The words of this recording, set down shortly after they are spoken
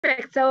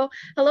Perfect. So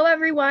hello,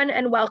 everyone,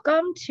 and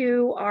welcome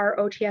to our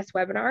OTS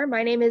webinar.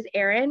 My name is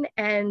Erin,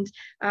 and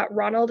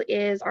Ronald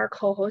is our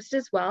co-host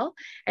as well.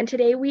 And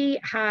today we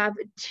have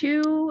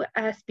two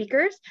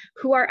speakers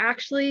who are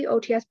actually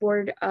OTS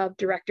Board of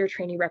Director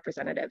Trainee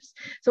Representatives.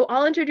 So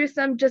I'll introduce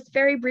them just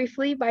very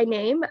briefly by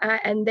name,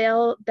 and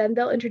they'll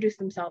introduce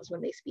themselves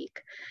when they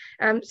speak.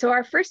 So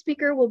our first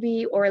speaker will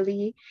be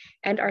Aurélie,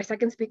 and our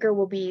second speaker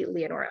will be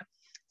Leonora.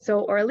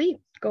 So Aurélie,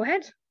 go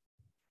ahead.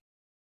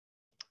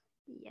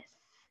 Yes.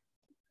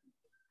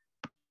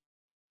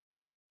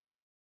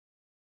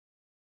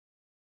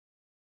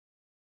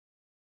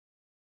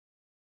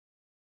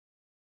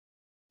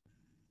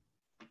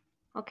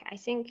 Okay, I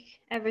think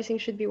everything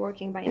should be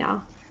working by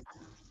now.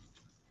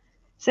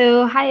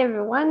 So hi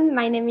everyone,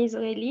 my name is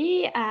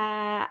Aurélie.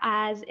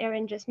 As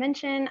Erin just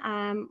mentioned,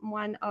 I'm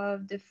one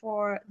of the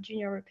 4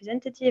 junior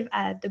representatives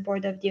at the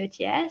board of the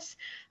OTS.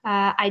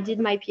 I did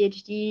my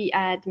PhD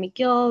at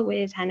McGill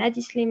with Hannah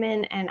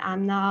Sleeman, and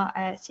I'm now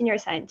a senior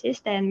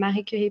scientist and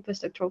Marie Curie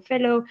postdoctoral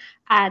fellow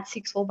at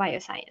Sixfold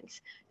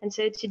Bioscience. And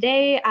so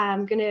today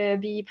I'm going to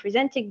be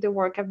presenting the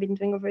work I've been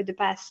doing over the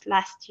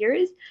last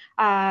years,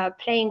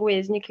 playing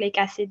with nucleic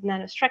acid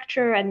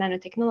nanostructure and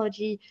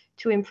nanotechnology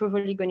to improve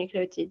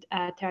oligonucleotide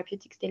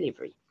therapeutics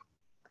delivery.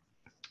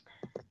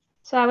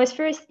 So I was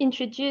first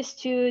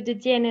introduced to the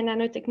DNA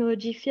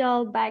nanotechnology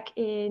field back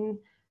in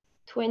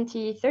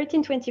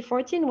 2013,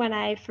 2014, when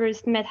I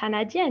first met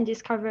Hannah and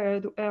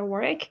discovered her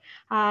work.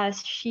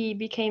 She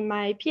became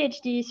my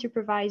PhD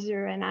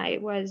supervisor, and I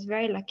was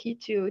very lucky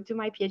to do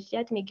my PhD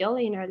at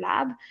McGill in her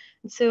lab.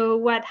 And so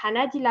what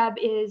Hannah lab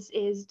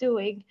is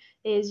doing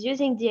is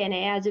using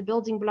DNA as a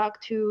building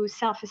block to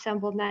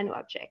self-assemble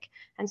nano-object.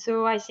 And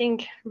so I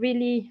think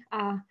really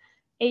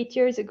 8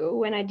 years ago,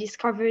 when I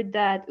discovered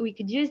that we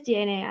could use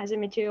DNA as a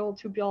material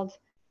to build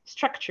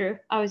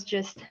structure, I was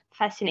just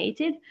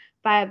fascinated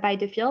by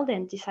the field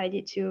and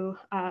decided to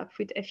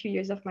put a few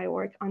years of my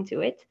work onto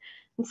it.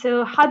 And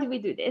so how do we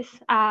do this?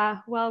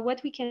 Well,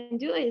 what we can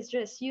do is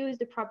just use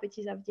the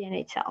properties of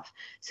DNA itself.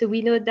 So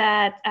we know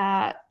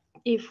that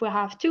if we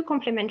have 2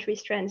 complementary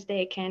strands,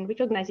 they can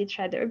recognize each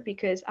other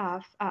because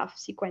of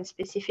sequence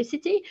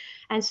specificity.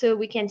 And so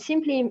we can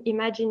simply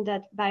imagine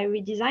that by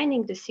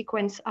redesigning the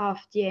sequence of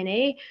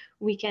DNA,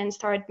 we can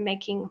start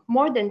making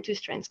more than 2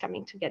 strands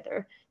coming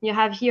together. You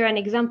have here an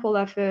example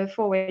of a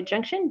 4-way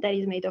junction that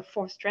is made of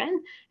 4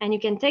 strands. And you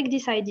can take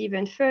this idea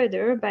even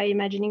further by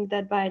imagining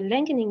that by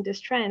lengthening the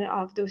strand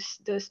of those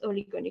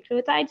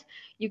oligonucleotides,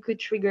 you could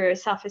trigger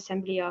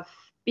self-assembly of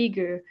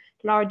bigger,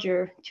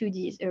 larger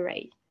 2D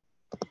array.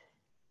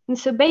 And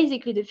so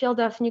basically, the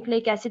field of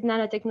nucleic acid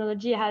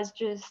nanotechnology has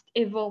just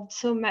evolved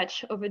so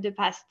much over the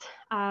past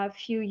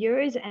few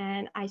years.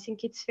 And I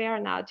think it's fair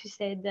now to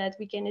say that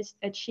we can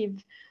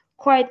achieve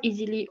quite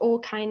easily all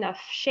kind of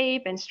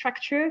shape and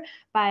structure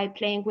by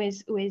playing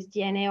with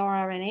DNA or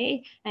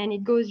RNA. And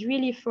it goes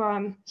really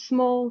from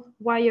small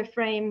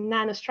wireframe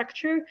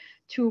nanostructure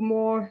to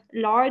more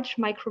large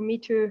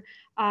micrometer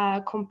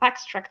compact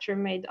structure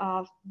made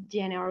of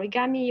DNA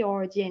origami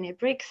or DNA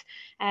bricks.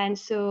 And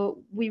so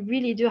we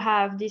really do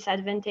have this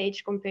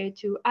advantage compared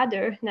to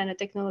other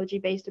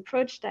nanotechnology-based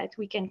approach that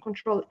we can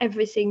control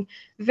everything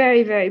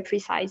very, very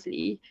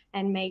precisely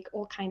and make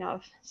all kind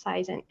of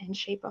size and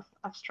shape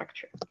of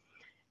structure.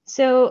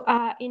 So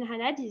in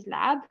Hannah's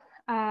lab,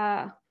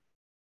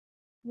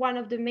 one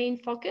of the main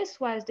focus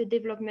was the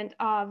development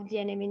of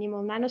DNA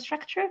minimal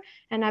nanostructure.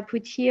 And I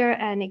put here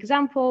an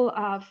example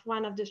of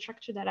one of the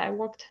structure that I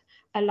worked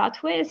a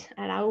lot with,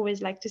 and I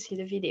always like to see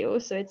the video,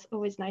 so it's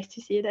always nice to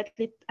see it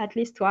at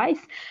least twice.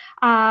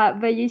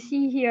 But you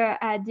see here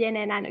a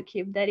DNA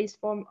nanocube that is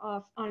formed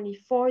of only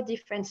 4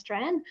 different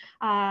strands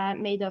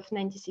made of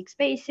 96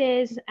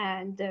 bases.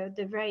 And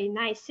the very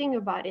nice thing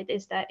about it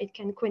is that it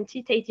can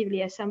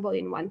quantitatively assemble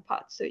in one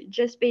pot. So it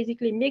just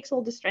basically mix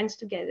all the strands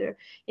together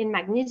in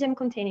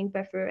magnesium-containing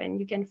buffer, and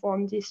you can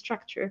form this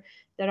structure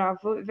that are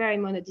very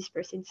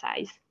monodispersed in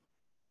size.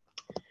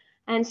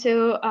 And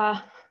so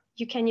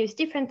you can use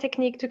different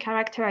techniques to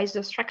characterize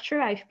the structure.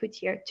 I've put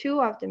here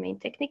 2 of the main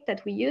techniques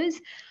that we use.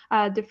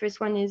 The first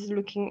one is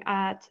looking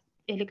at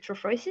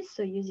electrophoresis,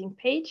 so using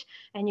PAGE.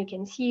 And you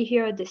can see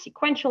here the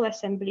sequential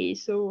assembly.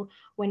 So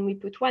when we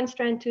put 1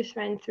 strand, 2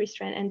 strand, 3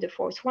 strand, and the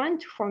 4th one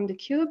to form the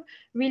cube,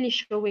 really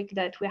showing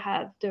that we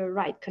have the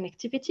right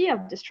connectivity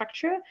of the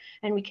structure.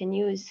 And we can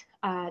use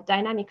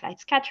dynamic light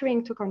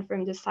scattering to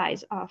confirm the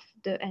size of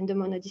and the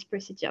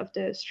monodispersity of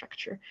the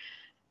structure.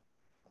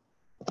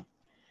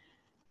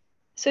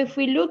 So if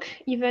we look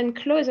even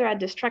closer at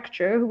the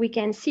structure, we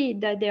can see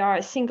that there are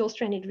a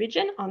single-stranded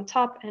region on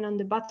top and on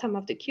the bottom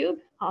of the cube.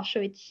 I'll show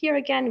it here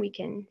again. We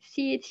can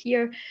see it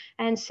here.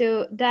 And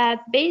so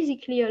that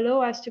basically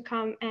allows us to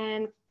come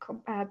and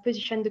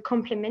position the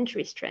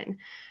complementary strand.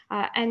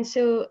 And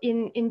so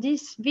in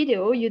this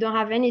video, you don't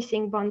have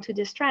anything bound to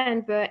the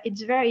strand, but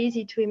it's very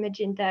easy to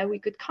imagine that we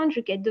could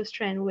conjugate those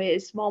strands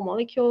with small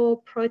molecule,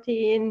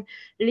 protein,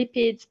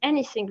 lipids,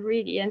 anything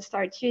really, and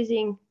start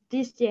using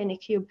this DNA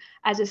cube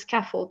as a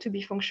scaffold to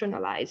be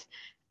functionalized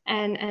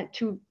and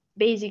to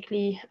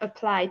basically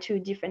apply to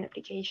different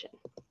applications.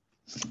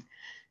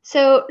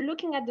 So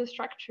looking at the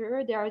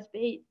structure, there has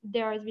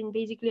been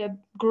basically a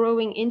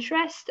growing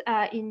interest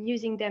in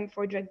using them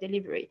for drug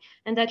delivery.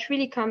 And that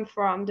really comes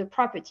from the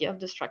property of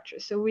the structure.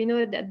 So we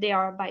know that they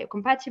are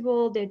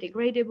biocompatible, they're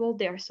degradable,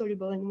 they are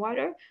soluble in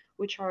water,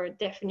 which are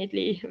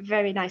definitely a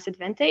very nice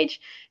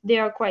advantage. They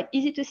are quite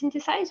easy to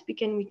synthesize. We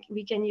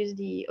can use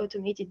the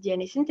automated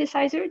DNA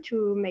synthesizer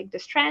to make the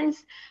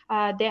strands.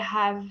 They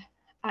have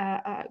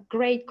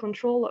great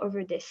control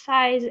over their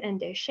size and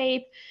their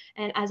shape.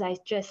 And as I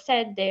just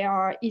said, they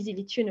are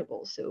easily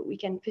tunable. So we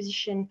can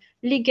position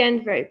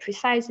ligand very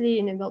precisely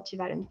in a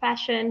multivalent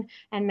fashion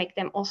and make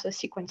them also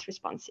sequence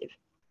responsive.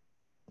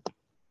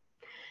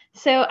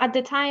 So at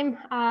the time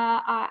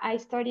I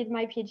started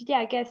my PhD,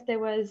 I guess there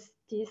was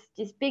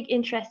this big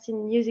interest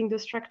in using the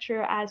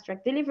structure as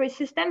drug delivery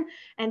system,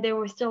 and there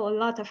were still a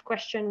lot of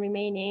questions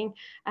remaining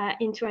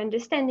into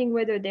understanding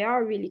whether they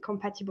are really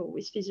compatible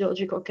with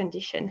physiological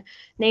condition.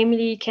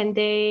 Namely, can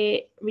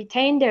they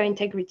retain their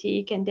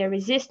integrity? Can they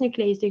resist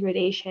nuclease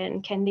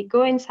degradation? Can they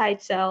go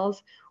inside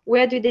cells?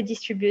 Where do they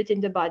distribute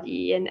in the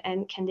body,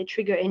 and can they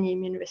trigger any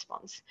immune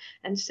response?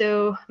 And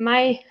so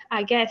my,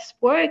 I guess,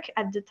 work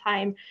at the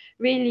time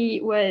really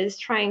was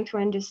trying to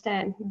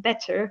understand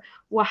better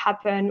what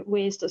happened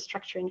with the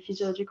structure in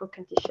physiological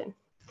condition.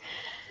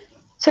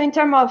 So in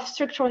terms of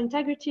structural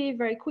integrity,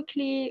 very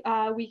quickly,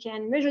 we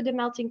can measure the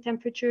melting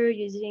temperature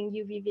using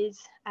UV-Vis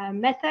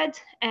method.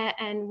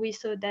 And we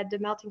saw that the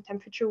melting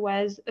temperature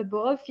was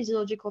above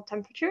physiological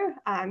temperature,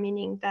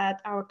 meaning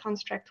that our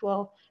construct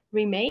will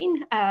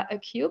remain a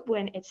cube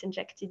when it's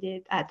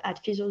injected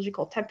at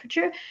physiological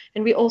temperature.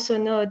 And we also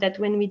know that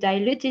when we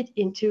dilute it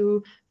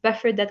into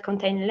buffer that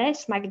contain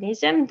less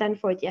magnesium than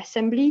for the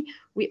assembly,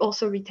 we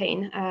also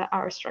retain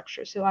our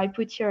structure. So I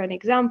put here an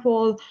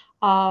example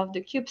of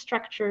the cube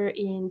structure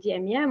in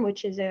DMEM,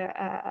 which is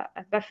a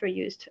buffer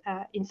used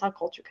in cell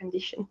culture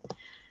condition.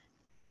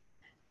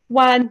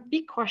 One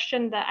big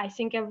question that I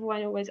think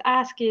everyone always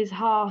asks is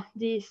how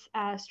this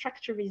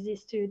structure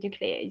resists to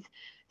nuclease.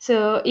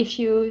 So if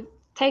you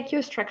take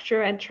your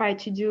structure and try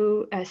to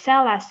do a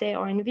cell assay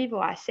or in vivo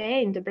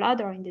assay in the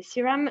blood or in the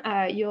serum,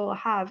 you'll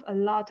have a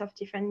lot of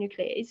different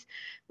nucleases,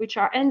 which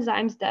are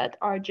enzymes that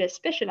are just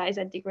specialized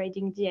at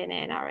degrading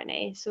DNA and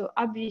RNA. So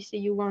obviously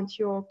you want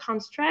your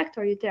construct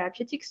or your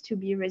therapeutics to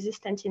be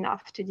resistant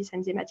enough to this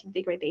enzymatic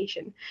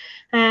degradation.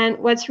 And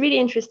what's really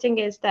interesting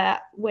is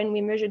that when we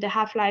measure the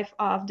half-life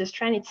of the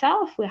strand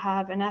itself, we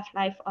have an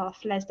half-life of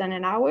less than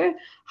an hour.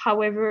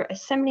 However,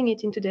 assembling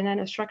it into the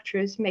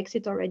nanostructures makes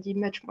it already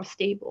much more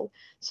stable.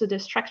 So the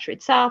structure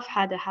itself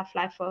had a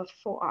half-life of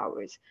 4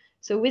 hours.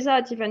 So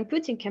without even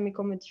putting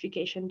chemical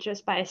modification,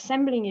 just by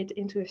assembling it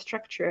into a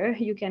structure,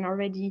 you can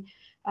already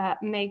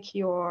make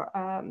your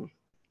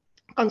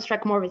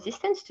construct more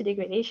resistant to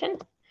degradation.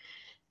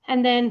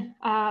 And then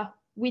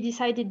we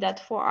decided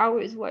that 4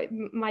 hours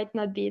might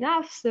not be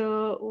enough.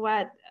 So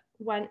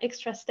one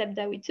extra step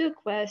that we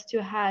took was to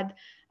add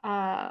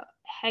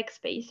hex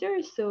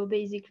spacers. So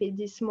basically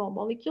these small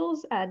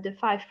molecules at the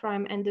 5'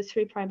 and the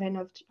 3' end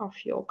of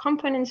your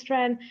component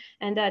strand,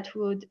 and that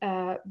would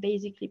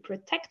basically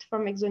protect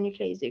from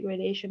exonuclease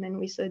degradation. And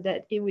we saw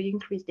that it would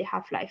increase the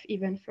half-life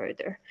even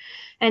further.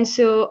 And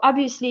so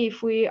obviously,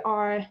 if we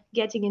are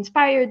getting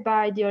inspired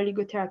by the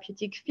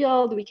oligotherapeutic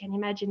field, we can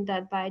imagine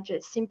that by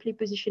just simply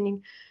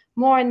positioning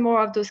more and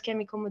more of those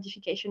chemical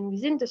modifications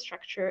within the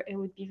structure, it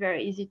would be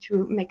very easy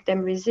to make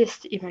them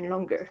resist even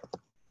longer.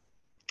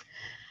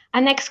 Our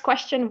next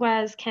question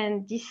was,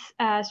 can this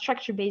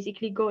structure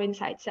basically go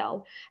inside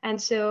cell? And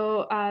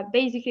so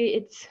basically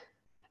it's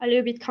a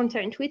little bit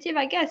counterintuitive,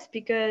 I guess,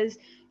 because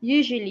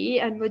usually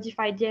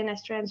unmodified DNA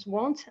strands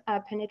won't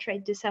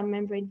penetrate the cell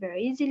membrane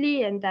very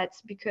easily, and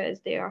that's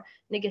because they are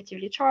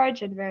negatively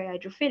charged and very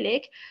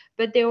hydrophilic.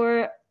 But there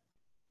were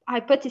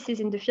hypotheses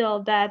in the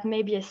field that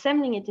maybe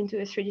assembling it into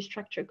a 3D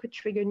structure could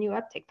trigger new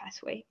uptake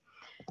pathway.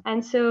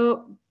 And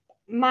so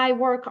my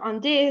work on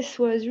this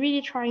was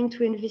really trying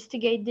to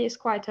investigate this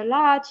quite a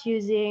lot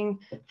using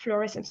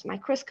fluorescence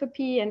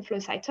microscopy and flow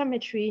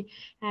cytometry.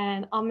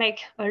 And I'll make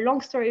a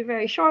long story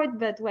very short,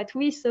 but what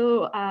we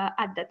saw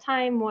at the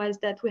time was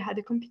that we had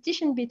a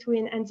competition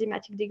between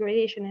enzymatic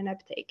degradation and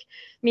uptake,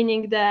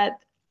 meaning that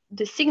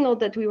the signal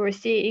that we were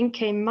seeing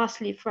came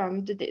mostly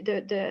from the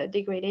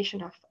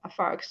degradation of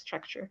our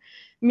structure,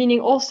 meaning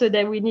also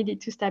that we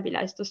needed to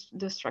stabilize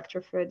the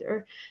structure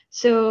further.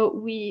 So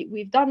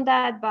we've done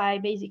that by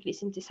basically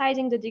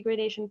synthesizing the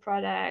degradation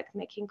product,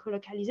 making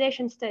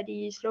colocalization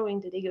studies, slowing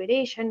the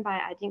degradation by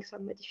adding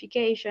some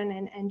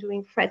modification and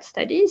doing thread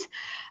studies.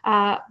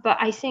 But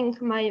I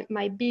think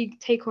my big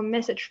take-home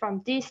message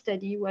from this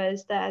study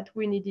was that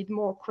we needed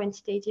more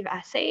quantitative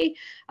assay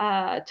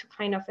to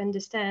kind of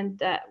understand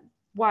that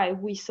why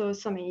we saw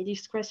so many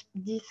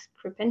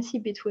discrepancy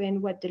between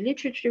what the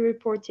literature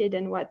reported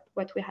and what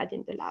we had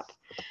in the lab.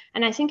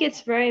 And I think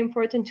it's very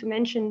important to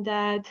mention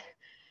that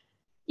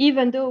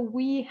even though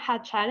we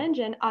had challenge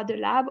and other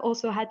lab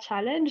also had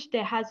challenge,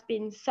 there has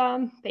been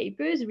some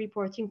papers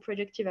reporting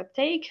productive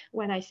uptake.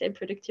 When I say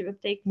productive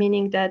uptake,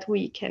 meaning that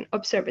we can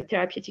observe a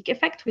therapeutic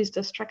effect with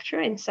the structure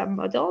in some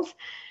models.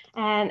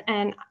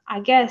 And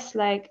I guess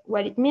like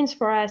what it means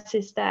for us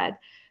is that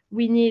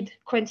we need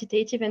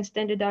quantitative and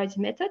standardized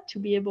method to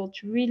be able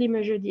to really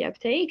measure the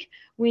uptake.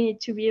 We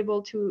need to be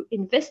able to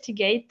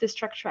investigate the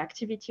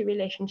structure-activity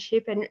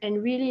relationship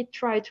and really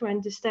try to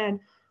understand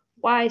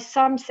why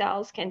some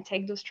cells can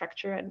take the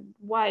structure and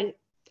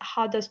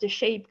how does the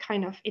shape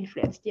kind of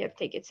influence the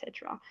uptake,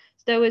 etc.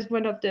 So that was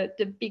one of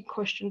the big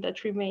questions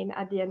that remained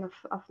at the end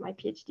of my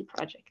PhD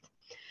project.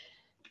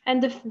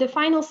 And the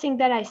final thing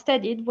that I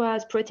studied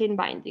was protein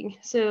binding.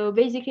 So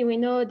basically we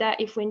know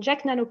that if we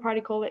inject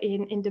nanoparticle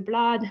in the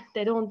blood,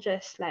 they don't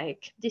just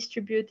like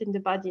distribute in the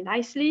body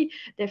nicely.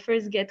 They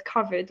first get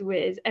covered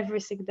with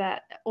everything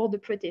all the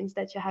proteins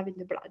that you have in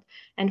the blood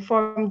and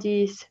form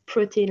this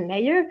protein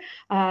layer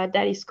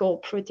that is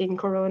called protein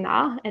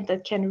corona, and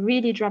that can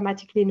really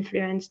dramatically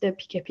influence the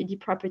PK/PD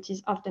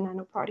properties of the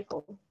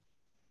nanoparticle.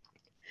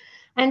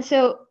 And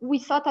so we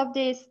thought of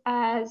this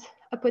as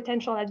a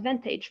potential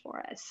advantage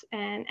for us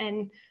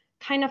and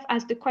kind of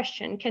ask the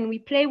question, can we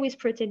play with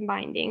protein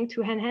binding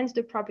to enhance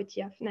the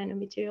property of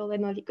nanomaterial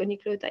and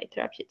oligonucleotide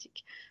therapeutic?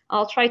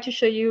 I'll try to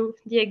show you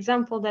the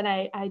example that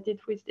I did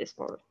with this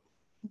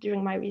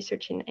during my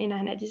research in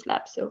Hannah's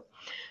lab. So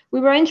we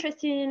were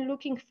interested in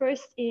looking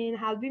first in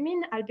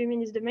albumin.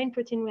 Albumin is the main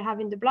protein we have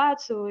in the blood,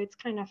 so it's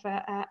kind of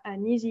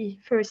an easy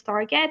first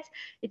target.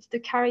 It's the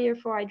carrier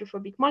for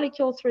hydrophobic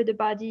molecules through the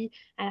body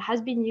and has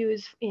been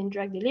used in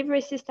drug delivery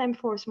system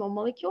for small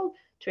molecule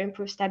to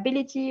improve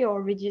stability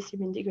or reduce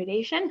immune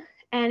degradation.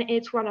 And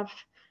it's one of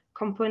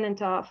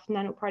component of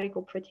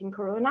nanoparticle protein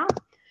corona.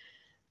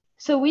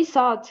 So we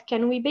thought,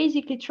 can we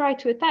basically try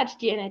to attach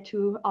DNA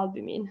to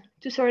albumin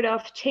to sort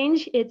of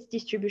change its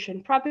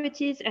distribution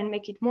properties and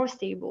make it more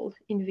stable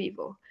in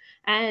vivo?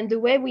 And the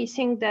way we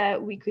think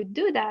that we could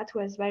do that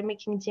was by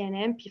making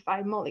DNA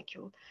MP5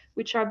 molecule,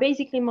 which are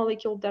basically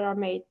molecules that are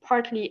made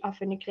partly of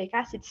a nucleic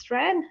acid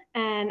strand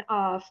and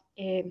of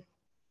a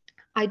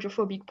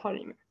hydrophobic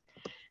polymer.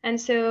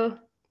 And so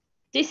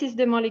this is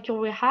the molecule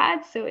we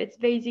had. So it's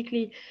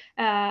basically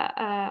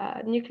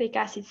a nucleic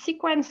acid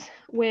sequence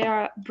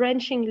where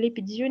branching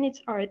lipid units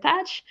are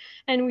attached.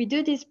 And we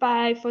do this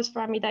by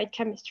phosphoramidite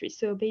chemistry.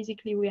 So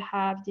basically we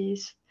have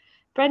this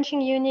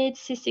branching unit,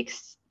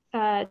 C6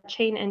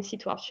 chain and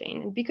C12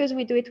 chain. And because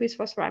we do it with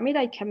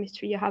phosphoramidite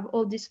chemistry, you have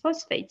all these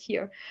phosphates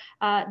here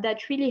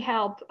that really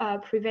help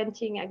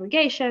preventing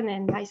aggregation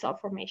and micelle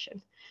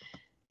formation.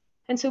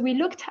 And so we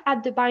looked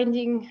at the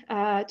binding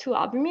to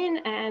albumin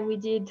and we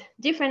did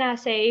different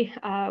assays.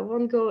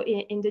 Won't go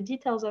in the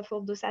details of all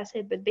those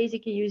assays, but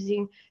basically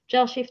using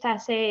gel shift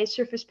assay,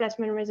 surface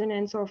plasmon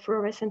resonance, or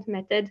fluorescent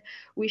method,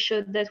 we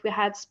showed that we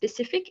had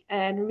specific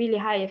and really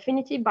high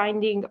affinity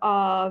binding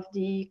of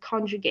the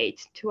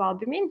conjugate to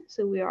albumin.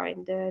 So we are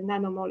in the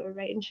nanomolar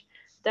range.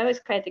 That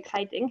was quite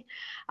exciting.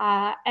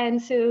 And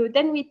so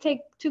then we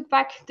took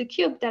back the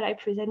cube that I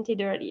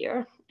presented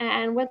earlier.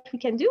 And what we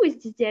can do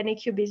with this DNA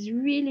cube is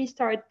really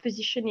start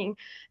positioning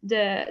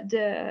the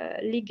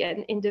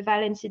ligand in the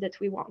valency that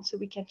we want. So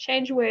we can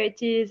change where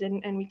it is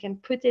and we can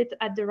put it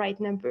at the right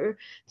number.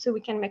 So we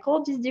can make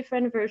all these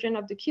different versions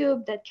of the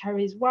cube that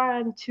carries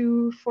 1,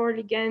 2, 4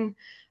 ligand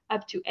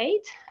up to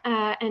 8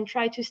 and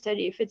try to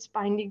study if it's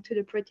binding to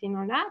the protein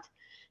or not.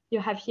 You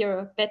have here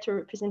a better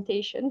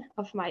representation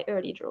of my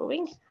early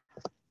drawing.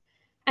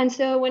 And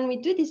so when we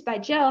do this by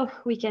gel,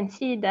 we can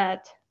see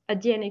that a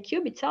DNA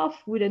cube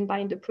itself wouldn't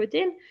bind the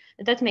protein.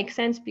 And that makes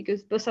sense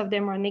because both of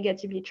them are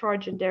negatively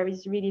charged and there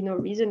is really no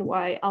reason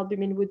why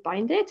albumin would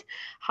bind it.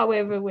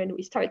 However, when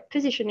we start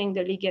positioning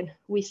the ligand,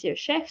 we see a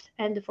shift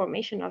and the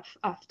formation of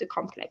the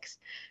complex.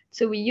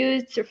 So we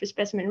used surface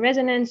plasmon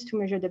resonance to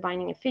measure the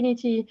binding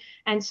affinity.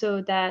 And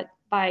so that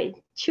by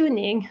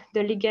tuning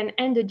the ligand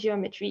and the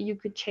geometry, you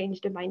could change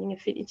the binding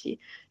affinity,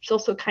 which is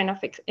also kind of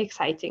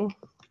exciting.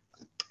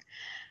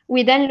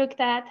 We then looked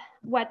at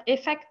what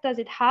effect does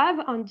it have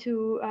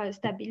onto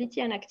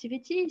stability and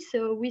activity.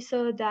 So we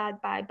saw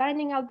that by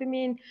binding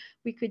albumin,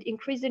 we could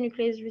increase the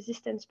nuclease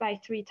resistance by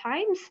 3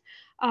 times.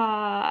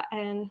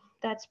 And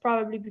that's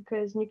probably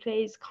because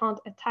nuclease can't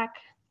attack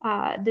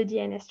the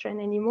DNA strand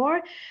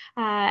anymore,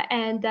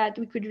 and that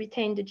we could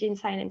retain the gene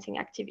silencing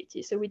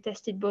activity. So we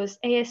tested both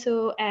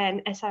ASO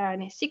and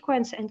siRNA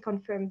sequence and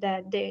confirmed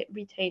that they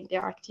retain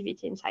their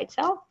activity inside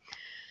cell.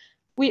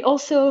 We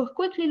also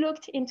quickly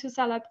looked into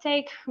cell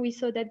uptake. We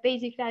saw that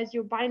basically as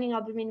you're binding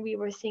albumin, we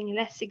were seeing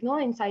less signal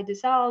inside the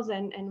cells,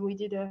 and we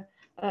did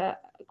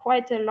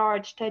quite a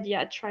large study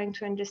at trying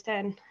to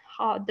understand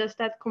how does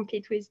that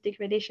compete with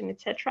degradation,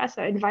 etc.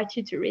 So I invite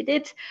you to read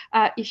it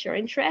if you're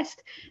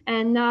interested.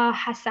 And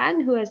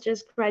Hassan, who has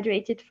just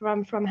graduated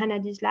from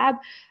Hannah's lab,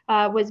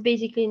 was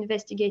basically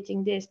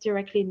investigating this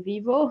directly in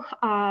vivo.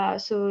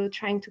 So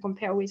trying to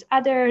compare with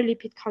other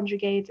lipid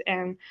conjugates,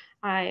 and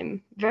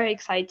I'm very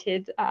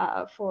excited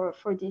for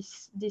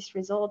this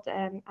result,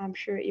 and I'm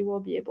sure he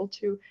will be able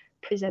to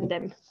present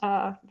them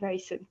very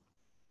soon.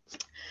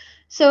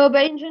 So,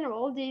 but in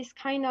general, this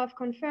kind of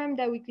confirmed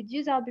that we could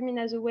use albumin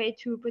as a way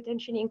to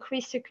potentially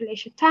increase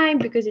circulation time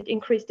because it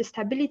increased the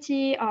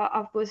stability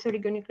of both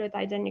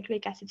oligonucleotide and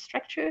nucleic acid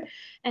structure,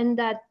 and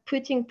that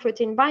putting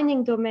protein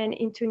binding domain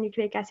into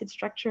nucleic acid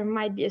structure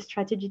might be a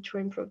strategy to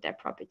improve their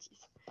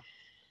properties.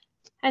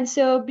 And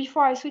so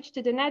before I switch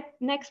to the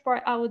next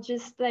part, I would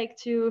just like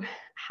to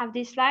have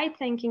this slide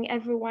thanking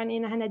everyone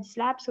in Hanadi's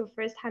lab. So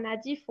first,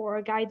 Hanadi, for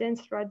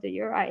guidance throughout the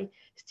year. I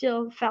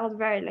still felt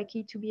very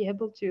lucky to be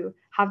able to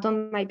have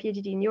done my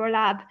PhD in your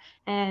lab,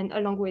 and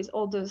along with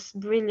all those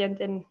brilliant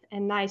and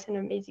nice and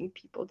amazing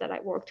people that I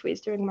worked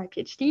with during my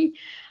PhD.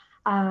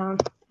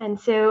 And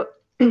so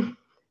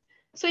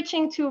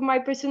switching to my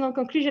personal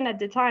conclusion at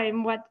the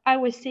time, what I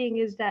was saying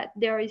is that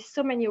there is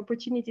so many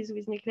opportunities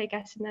with nucleic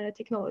acid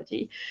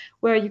nanotechnology,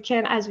 where you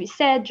can, as we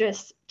said,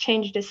 just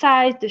change the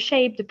size, the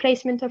shape, the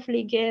placement of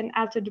ligand,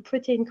 alter the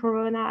protein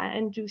corona,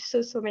 and do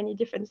so many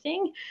different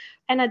things.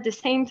 And at the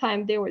same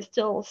time, there were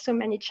still so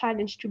many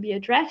challenges to be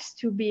addressed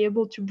to be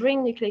able to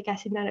bring nucleic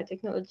acid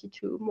nanotechnology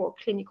to more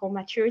clinical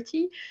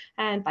maturity.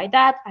 And by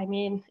that, I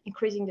mean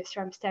increasing the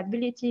serum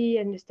stability,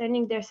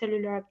 understanding their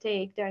cellular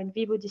uptake, their in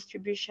vivo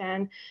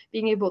distribution,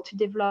 being able to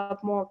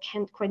develop more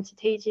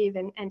quantitative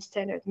and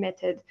standard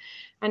method.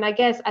 And I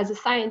guess as a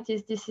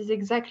scientist, this is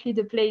exactly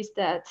the place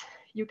that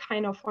you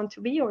kind of want to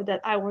be, or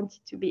that I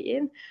wanted to be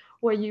in,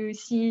 where you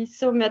see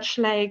so much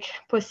like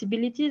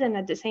possibilities and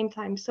at the same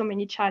time so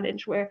many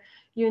challenges where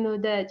you know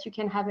that you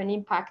can have an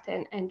impact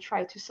and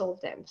try to solve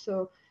them.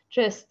 So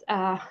just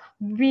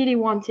really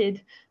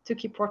wanted to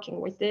keep working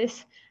with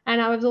this.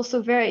 And I was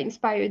also very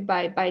inspired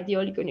by the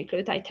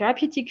oligonucleotide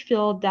therapeutic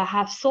field that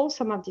have solved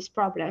some of this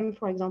problem,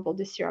 for example,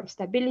 the serum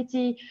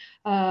stability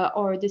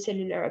or the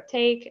cellular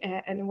uptake,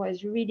 and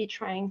was really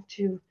trying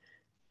to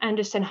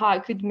understand how I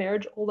could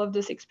merge all of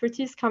this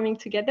expertise coming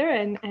together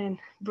and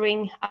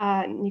bring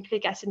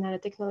nucleic acid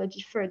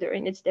nanotechnology further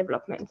in its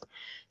development.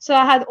 So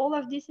I had all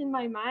of this in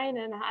my mind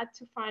and I had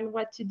to find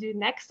what to do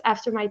next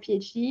after my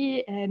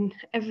PhD, and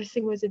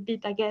everything was a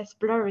bit, I guess,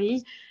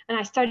 blurry. And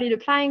I started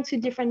applying to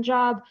different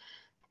jobs.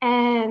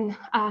 And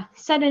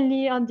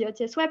suddenly on the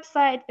OTS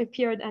website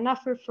appeared an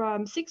offer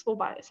from Sixfold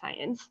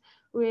Bioscience,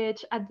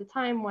 which at the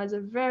time was a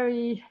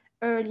very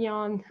early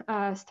on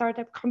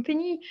startup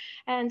company.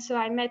 And so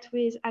I met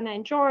with Anna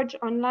and George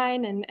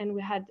online, and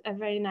we had a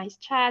very nice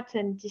chat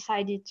and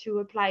decided to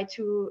apply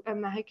to a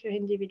Marie Curie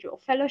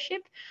individual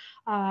fellowship.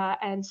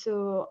 And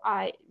so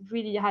I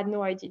really had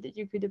no idea that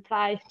you could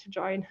apply to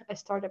join a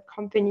startup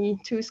company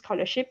to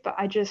scholarship, but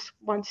I just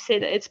want to say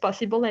that it's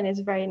possible and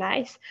it's very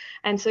nice.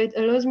 And so it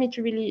allows me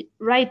to really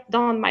write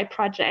down my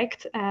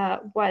project,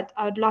 what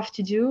I'd love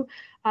to do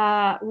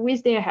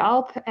with their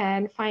help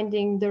and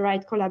finding the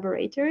right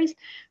collaborators.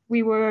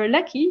 We were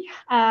lucky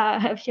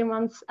a few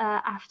months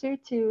after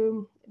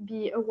to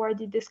be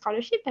awarded the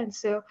scholarship. And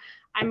so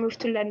I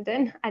moved to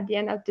London at the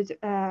end of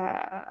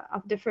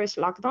the first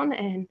lockdown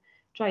and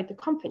joined the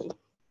company.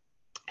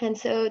 And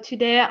so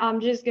today I'm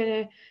just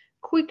going to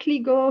quickly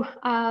go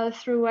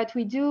through what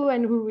we do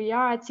and who we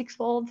are at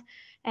Sixfold,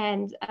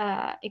 and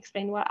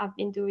explain what I've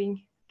been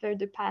doing for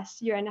the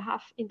past year and a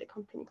half in the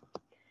company.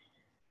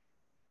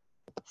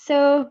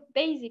 So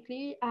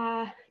basically,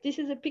 this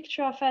is a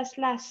picture of us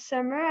last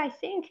summer, I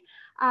think.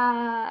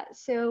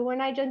 So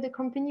when I joined the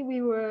company,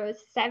 we were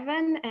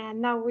 7,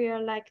 and now we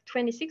are like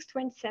 26,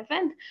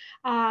 27.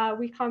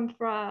 We come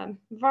from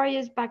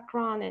various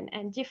backgrounds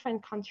and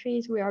different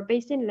countries. We are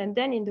based in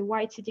London in the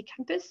White City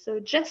campus, so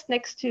just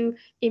next to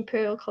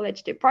Imperial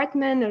College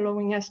Department,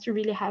 allowing us to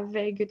really have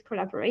very good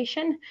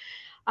collaboration.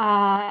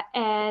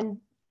 And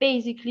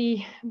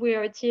basically,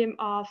 we're a team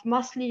of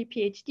mostly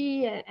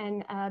PhD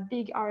and a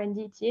big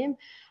R&D team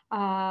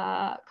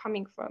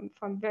coming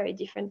from very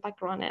different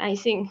background. And I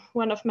think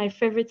one of my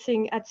favorite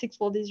things at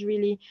Sixfold is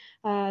really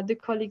the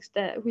colleagues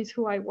with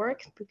who I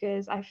work,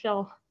 because I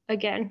feel,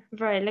 again,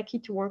 very lucky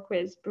to work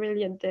with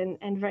brilliant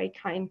and very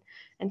kind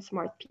and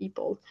smart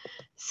people.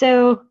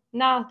 So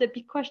now the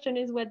big question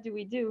is, what do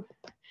we do?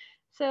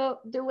 So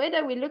the way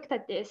that we looked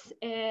at this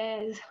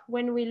is,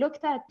 when we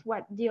looked at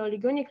what the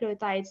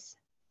oligonucleotides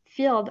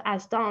field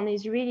has done,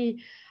 is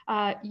really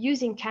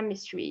using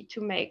chemistry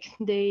to make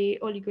the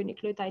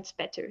oligonucleotides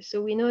better.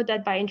 So we know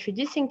that by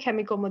introducing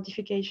chemical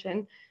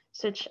modification,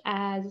 such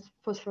as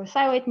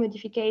phosphorothioate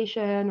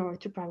modification or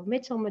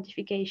 2'-methyl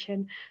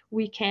modification,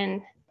 we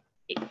can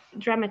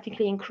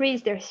dramatically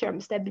increase their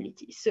serum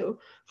stability. So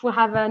if we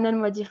have an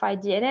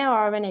unmodified DNA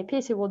or RNA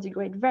piece, it will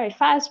degrade very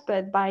fast,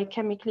 but by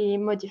chemically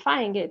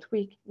modifying it,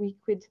 we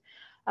could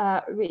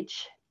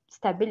reach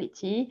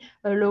stability,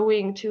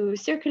 allowing to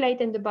circulate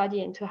in the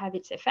body and to have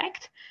its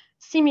effect.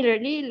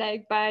 Similarly,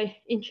 like by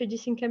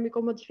introducing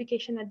chemical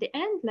modification at the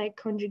end, like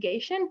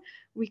conjugation,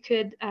 we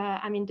could,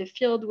 the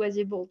field was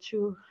able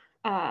to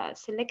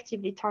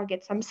selectively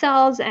target some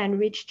cells and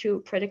reach to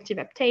productive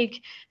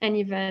uptake and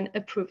even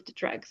approved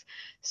drugs.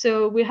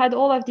 So we had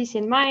all of this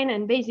in mind,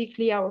 and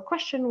basically our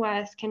question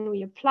was, can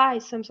we apply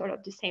some sort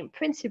of the same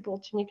principle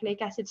to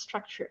nucleic acid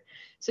structure?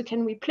 So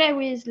can we play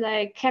with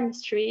like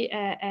chemistry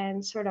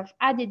and sort of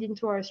add it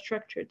into our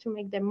structure to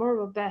make them more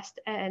robust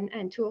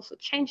and to also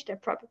change their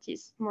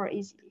properties more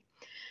easily?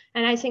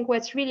 And I think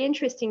what's really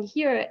interesting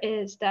here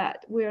is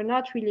that we're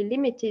not really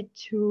limited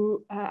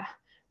to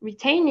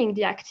retaining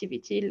the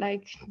activity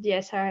like the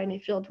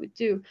siRNA field would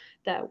do,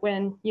 that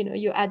when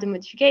you add a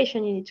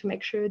modification, you need to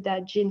make sure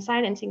that gene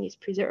silencing is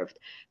preserved.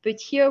 But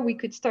here we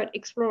could start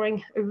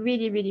exploring a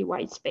really, really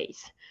wide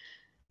space.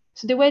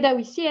 So the way that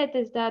we see it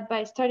is that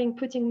by starting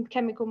putting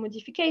chemical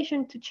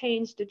modification to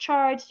change the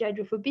charge, the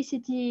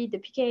hydrophobicity, the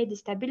pK, the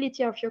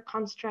stability of your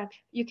construct,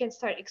 you can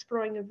start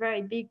exploring a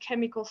very big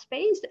chemical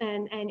space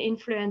and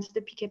influence the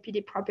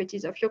PK/PD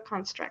properties of your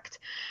construct.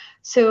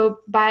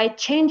 So by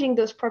changing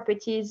those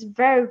properties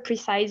very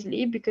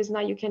precisely, because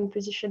now you can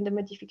position the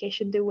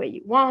modification the way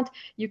you want,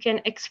 you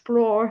can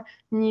explore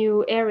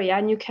new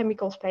area, new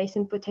chemical space,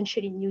 and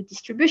potentially new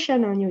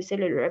distribution or new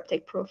cellular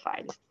uptake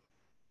profiles.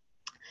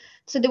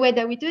 So the way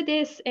that we do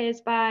this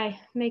is by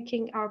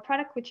making our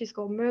product, which is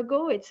called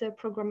Mergo. It's a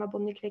programmable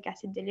nucleic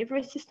acid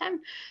delivery system.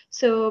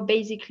 So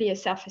basically a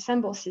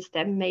self-assembled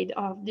system made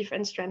of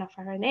different strands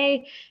of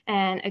RNA.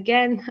 And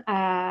again,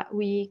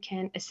 we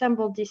can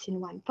assemble this in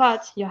one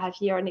pot. You have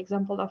here an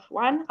example of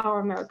one,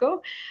 our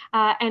Mergo,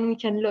 and we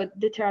can load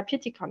the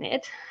therapeutic on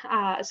it.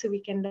 So we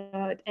can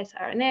load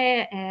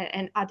siRNA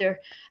and other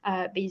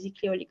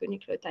basically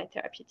oligonucleotide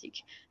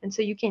therapeutic. And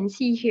so you can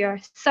see here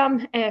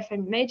some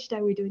AFM image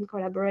that we do in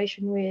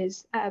collaboration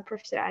with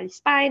Professor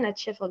Alice Pine at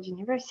Sheffield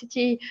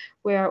University,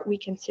 where we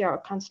can see our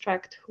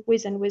construct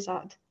with and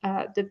without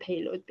the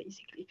payload,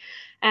 basically.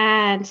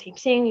 And same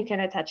thing, you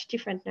can attach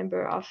different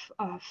number of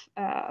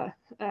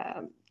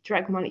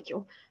drug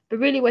molecule. But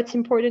really what's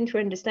important to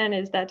understand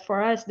is that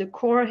for us, the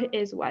core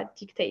is what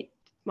dictates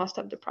most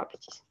of the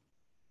properties.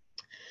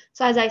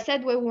 So as I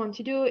said, what we want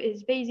to do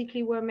is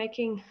basically we're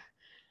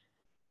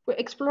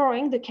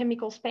exploring the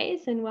chemical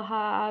space, and we'll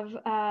have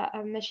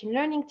a machine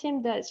learning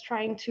team that's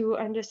trying to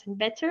understand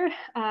better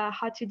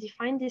how to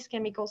define this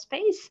chemical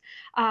space.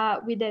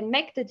 We then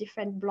make the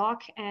different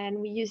block, and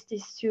we use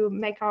this to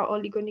make our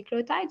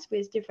oligonucleotides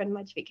with different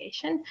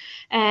modification.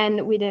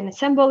 And we then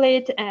assemble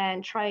it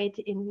and try it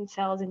in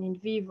cells and in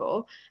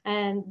vivo.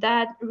 And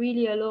that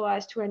really allows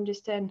us to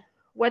understand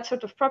what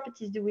sort of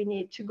properties do we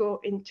need to go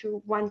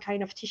into one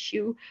kind of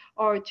tissue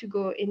or to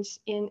go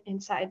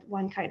inside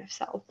one kind of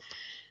cell.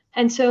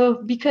 And so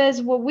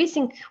because what we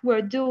think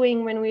we're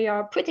doing when we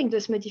are putting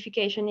this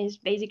modification is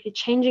basically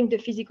changing the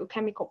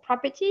physicochemical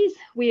properties,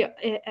 we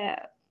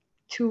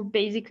to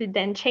basically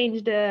then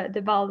change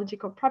the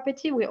biological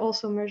property, we're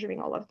also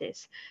measuring all of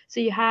this. So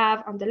you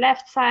have on the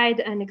left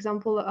side an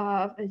example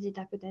of a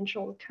zeta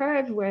potential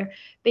curve where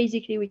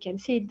basically we can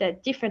see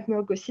that different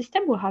Mergo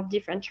system will have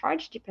different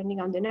charge depending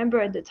on the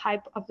number and the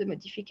type of the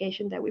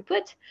modification that we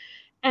put.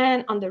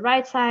 And on the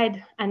right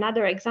side,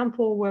 another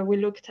example where we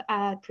looked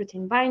at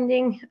protein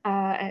binding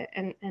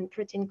and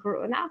protein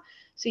corona.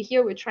 So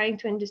here we're trying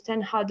to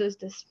understand how does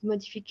this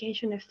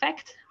modification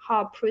affect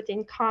how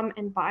protein come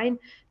and bind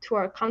to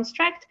our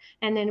construct.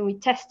 And then we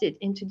test it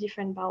into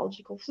different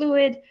biological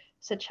fluid,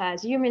 such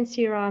as human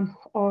serum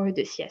or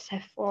the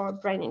CSF or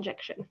brain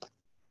injection.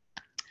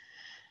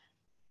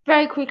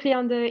 Very quickly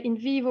on the in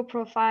vivo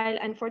profile,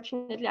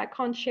 unfortunately, I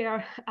can't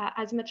share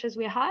as much as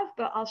we have,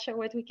 but I'll share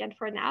what we can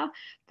for now.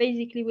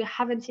 Basically, we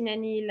haven't seen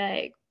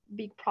any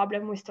big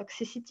problem with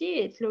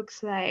toxicity. It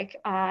looks like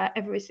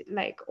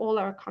all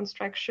our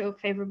constructs show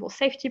favorable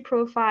safety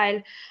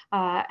profile,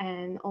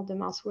 and all the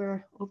mouse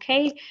were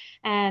okay.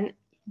 And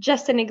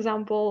just an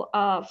example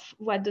of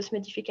what this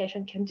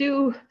modification can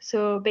do.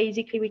 So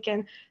basically we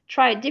can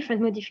try different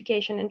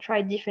modification and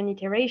try different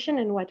iteration.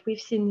 And what we've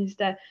seen is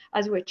that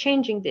as we're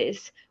changing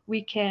this,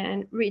 we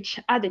can reach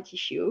other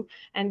tissue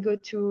and go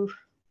to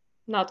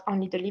not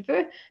only the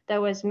liver, that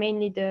was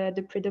mainly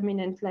the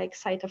predominant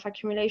site of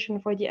accumulation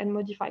for the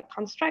unmodified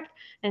construct,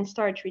 and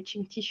start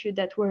reaching tissue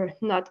that were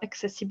not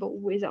accessible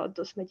without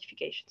those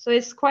modifications. So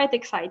it's quite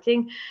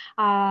exciting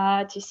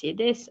to see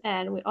this,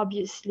 and we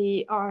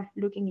obviously are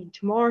looking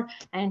into more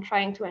and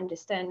trying to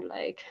understand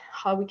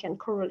how we can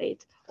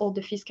correlate all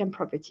the phys-chem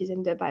properties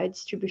and the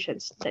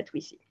biodistributions that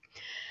we see.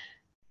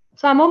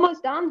 So I'm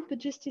almost done, but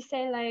just to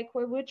say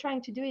what we're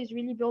trying to do is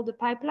really build a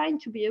pipeline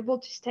to be able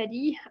to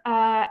study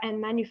and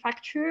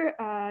manufacture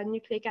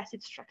nucleic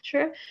acid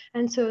structure.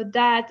 And so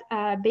that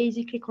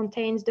basically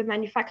contains the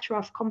manufacture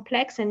of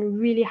complex and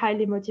really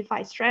highly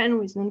modified strand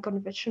with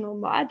non-conventional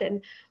mode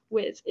and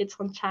with its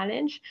own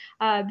challenge,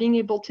 being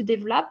able to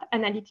develop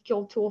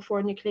analytical tool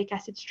for nucleic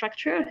acid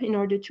structure in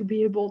order to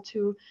be able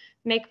to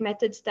make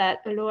methods that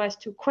allow us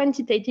to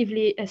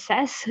quantitatively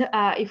assess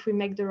if we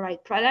make the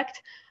right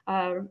product.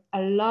 A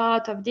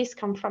lot of this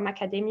comes from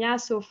academia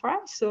so far,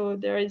 so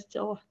there is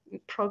still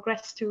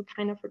progress to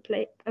kind of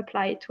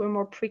apply it to a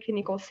more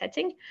preclinical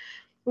setting.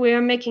 we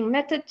are making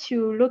method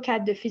to look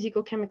at the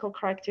physicochemical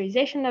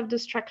characterization of the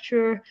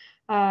structure,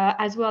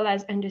 as well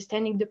as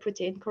understanding the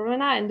protein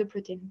corona and the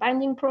protein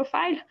binding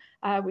profile,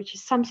 which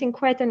is something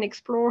quite an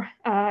explore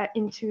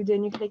into the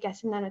nucleic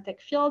acid nanotech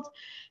field.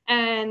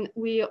 And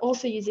we are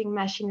also using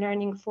machine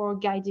learning for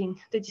guiding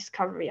the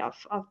discovery of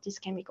this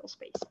chemical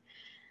space.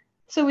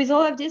 So with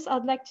all of this,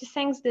 I'd like to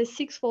thank the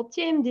sixfold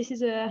team. This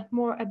is a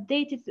more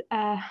updated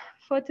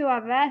photo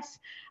of us.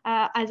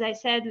 As I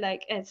said,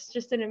 like, it's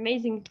just an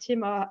amazing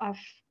team of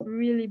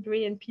really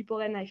brilliant people,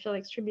 and I feel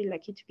extremely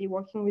lucky to be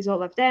working with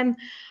all of them.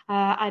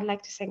 I'd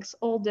like to thank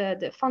all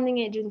the funding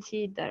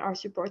agencies that are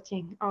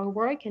supporting our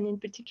work, and in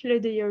particular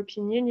the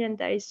European Union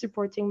that is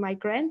supporting my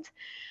grant.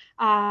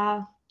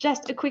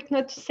 Just a quick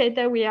note to say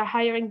that we are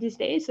hiring these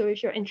days. So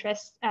if you're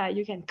interested,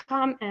 you can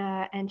come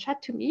and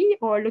chat to me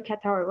or look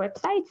at our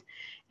website.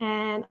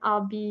 And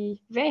I'll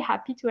be very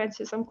happy to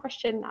answer some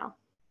questions now.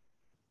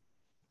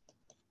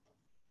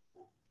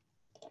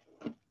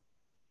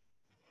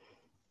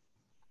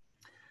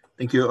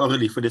 Thank you,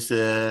 Aurélie, for this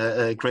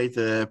great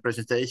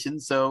presentation.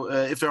 So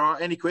if there are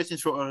any questions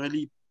for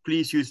Aurélie,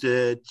 please use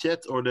the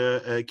chat or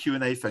the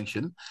Q&A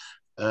function.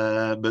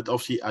 But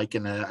obviously, I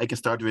can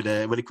start with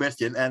a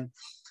question. And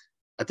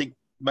I think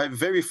my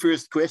very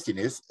first question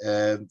is,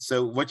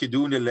 so what you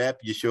do in the lab,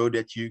 you show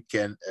that you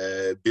can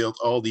build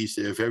all these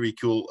very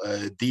cool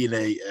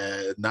DNA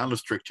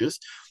nanostructures.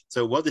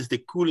 So what is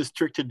the coolest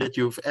structure that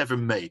you've ever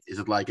made? Is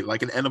it like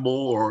an animal,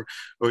 or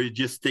you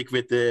just stick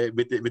with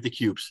the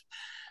cubes?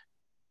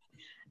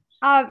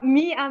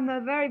 Me, I'm a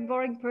very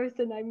boring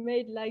person. I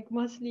made like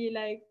mostly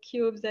like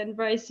cubes and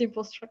very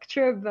simple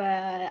structure,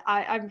 but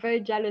I'm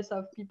very jealous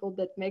of people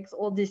that makes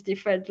all these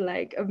different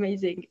like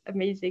amazing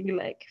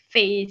like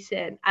face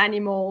and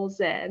animals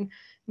and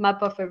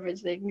map of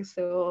everything.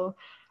 So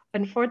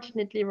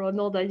unfortunately,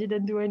 Ronald, I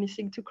didn't do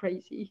anything too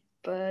crazy,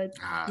 but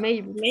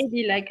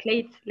maybe like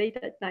late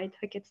at night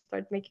I can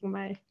start making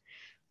my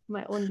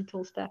own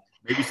little stuff.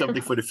 Maybe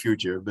something for the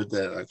future, but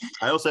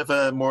I also have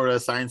a more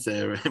science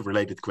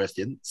related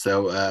question.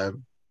 So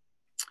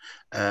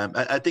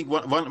I think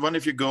one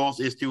of your goals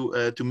is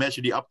to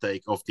measure the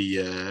uptake of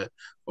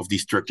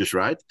these structures,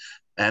 right?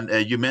 And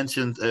you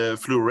mentioned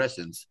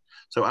fluorescence.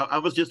 So I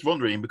was just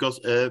wondering, because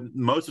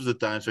most of the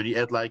times when you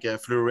add like a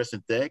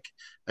fluorescent tag,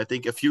 I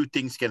think a few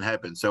things can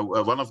happen.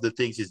 So one of the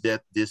things is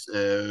that this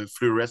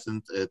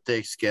fluorescent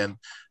tags can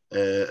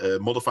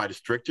modify the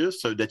structure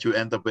so that you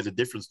end up with a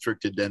different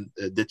structure than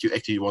that you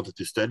actually wanted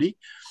to study.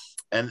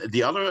 And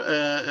the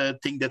other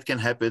thing that can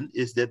happen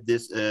is that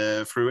this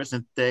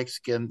fluorescent tags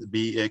can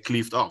be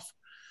cleaved off.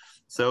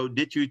 So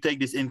did you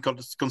take this in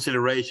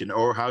consideration,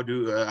 or how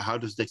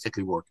does it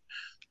exactly work?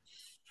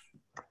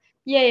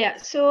 Yeah.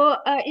 So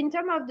in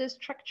terms of the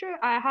structure,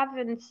 I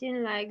haven't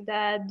seen like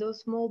that those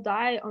small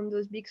die on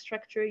those big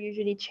structure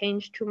usually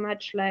change too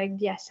much like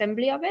the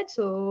assembly of it.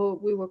 So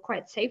we were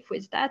quite safe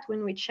with that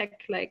when we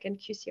checked like in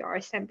QCR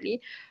assembly.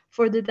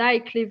 For the die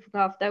cleaving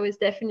off, that was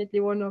definitely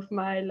one of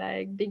my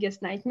like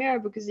biggest nightmare,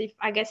 because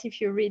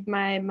if you read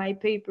my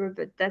paper,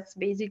 but that's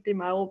basically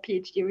my whole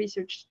PhD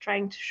research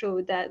trying to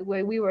show that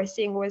what we were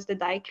seeing was the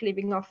die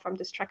cleaving off from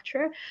the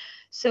structure.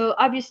 So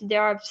obviously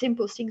there are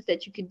simple things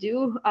that you could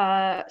do.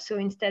 So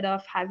instead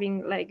of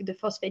having like the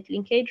phosphate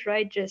linkage,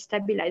 right, just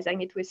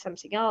stabilizing it with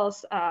something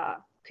else,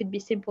 could be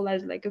simple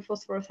as like a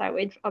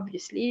phosphorothioate,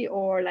 obviously,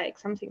 or like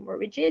something more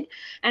rigid.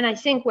 And I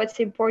think what's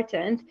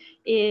important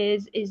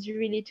is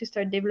really to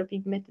start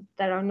developing methods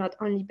that are not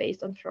only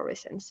based on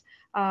fluorescence,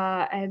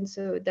 and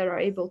so that are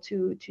able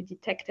to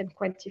detect and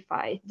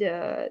quantify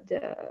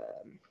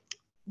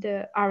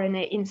the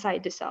RNA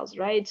inside the cells,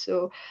 right?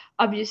 So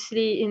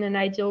obviously in an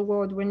ideal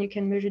world, when you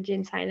can measure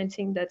gene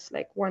silencing, that's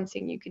like one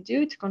thing you could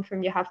do to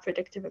confirm you have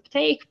productive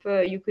uptake,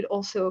 but you could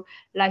also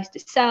lyse the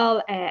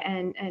cell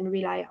and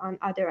rely on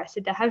other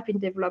assays that have been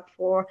developed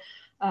for,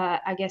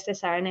 I guess,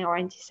 siRNA or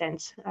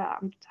antisense.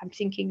 I'm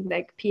thinking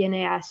like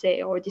PNA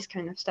assay or this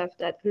kind of stuff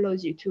that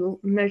allows you to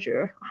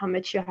measure how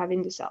much you have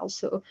in the cells.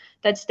 So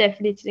that's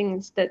definitely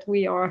things that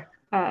we are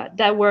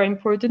that were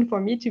important for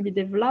me to be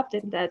developed,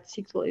 and that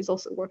Sixfold is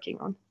also working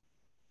on.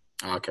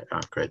 Okay,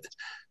 great.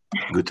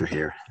 Good to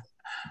hear.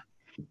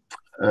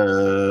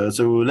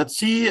 So let's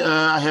see.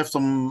 I have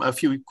a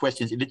few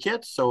questions in the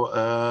chat. So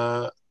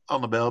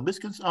Annabelle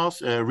Biskens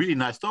asks, really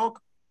nice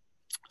talk.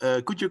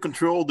 Could you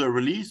control the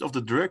release of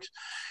the drugs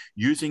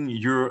using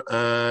your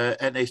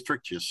NA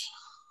structures?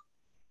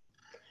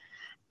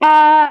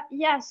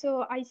 Yeah,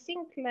 so I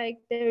think like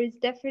there is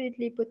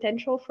definitely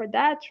potential for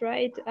that,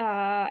 right?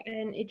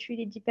 And it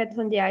really depends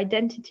on the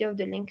identity of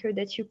the linker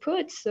that you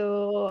put.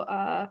 So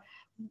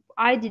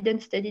I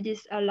didn't study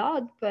this a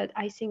lot, but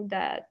I think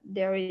that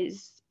there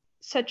is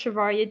such a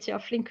variety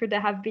of linkers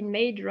that have been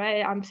made,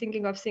 right? I'm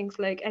thinking of things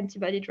like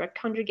antibody drug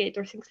conjugate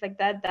or things like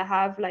that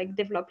have like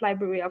developed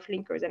library of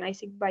linkers. And I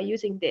think by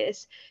using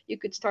this, you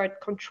could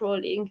start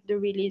controlling the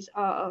release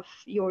of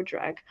your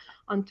drug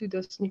onto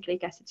those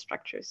nucleic acid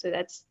structures. So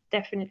that's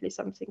definitely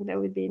something that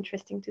would be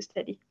interesting to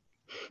study.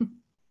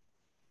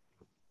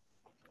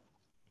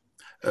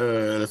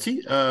 Let's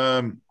see.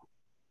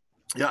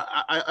 Yeah,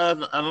 I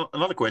have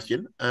another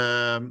question.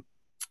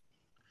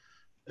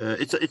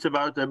 It's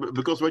about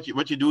because what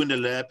you do in the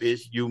lab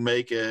is you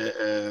make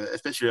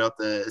especially at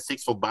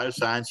 6-fold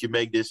bioscience, you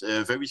make this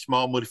very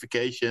small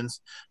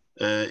modifications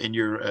in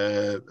your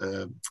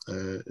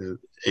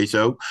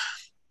ASO.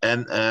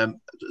 And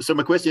so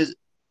my question is,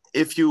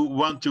 if you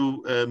want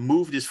to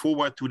move this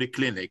forward to the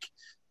clinic,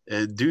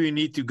 do you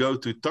need to go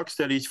to tox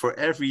studies for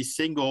every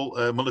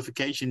single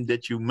modification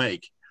that you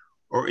make?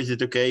 Or is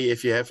it okay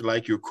if you have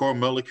like your core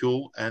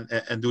molecule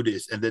and do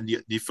this? And then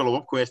the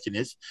follow-up question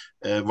is,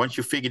 once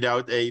you figured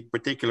out a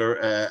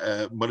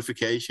particular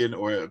modification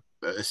or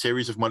a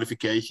series of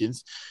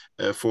modifications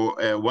for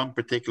one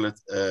particular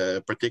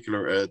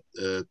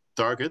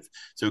target,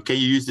 so can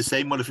you use the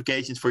same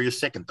modifications for your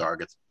second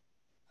target?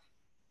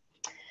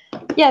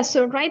 Yeah,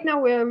 so right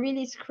now we're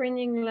really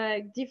screening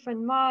like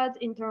different mods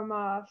in terms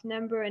of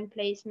number and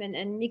placement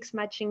and mix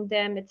matching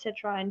them,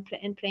 etc.,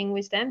 and playing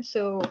with them.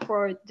 So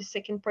for the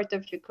second part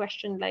of your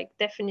question, like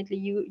definitely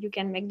you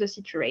can make those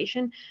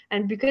iteration,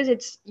 and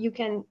because you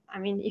can, I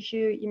mean, if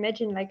you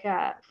imagine like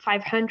a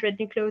 500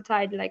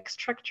 nucleotide like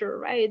structure,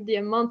 right, the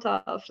amount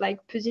of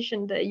like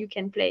position that you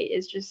can play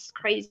is just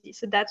crazy.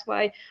 So that's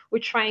why we're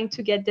trying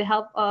to get the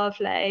help of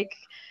like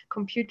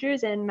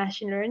computers and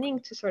machine learning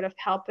to sort of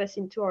help us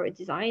into our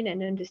design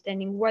and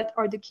understanding what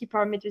are the key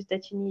parameters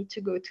that you need to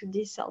go to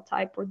this cell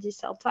type or this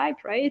cell type,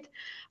 right?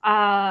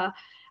 On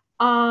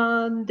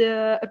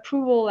the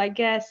approval, I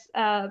guess,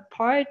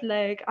 part,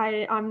 like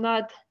I'm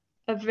not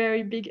a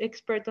very big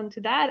expert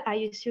onto that.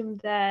 I assume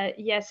that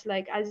yes,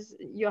 like as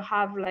you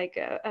have like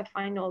a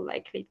final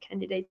like lead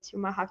candidates, you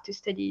might have to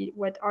study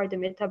what are the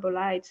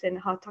metabolites and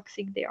how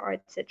toxic they are,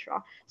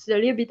 etc. So a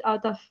little bit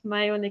out of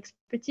my own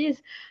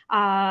expertise,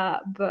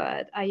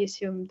 but I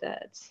assume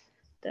that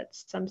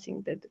that's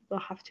something that we'll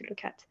have to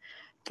look at.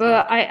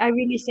 But I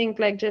really think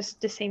like just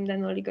the same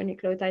than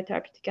oligonucleotide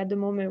therapeutic at the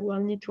moment,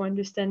 we'll need to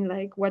understand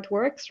like what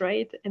works,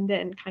 right? And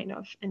then kind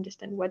of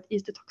understand what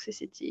is the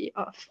toxicity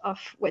of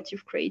what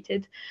you've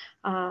created.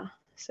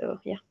 So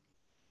yeah.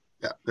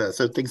 Yeah.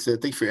 So thanks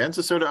for your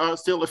answer. So there are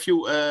still a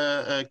few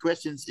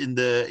questions in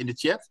the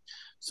chat.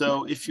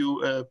 So if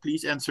you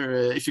please answer,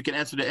 if you can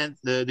answer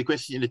the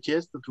question in the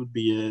chat, that would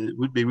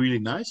be really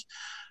nice.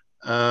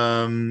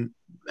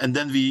 And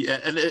then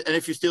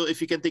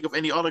if you can think of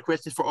any other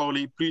questions for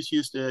Aurélie, please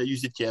use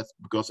the chat,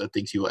 because I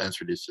think she will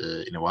answer this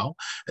in a while.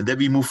 And then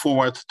we move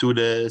forward to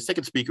the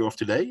second speaker of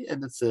today,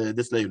 and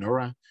that's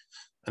Leonora.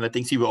 And I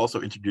think she will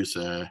also introduce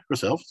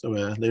herself. So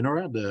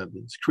Leonora, the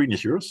screen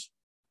is yours.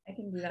 I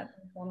can do that.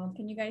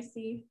 Can you guys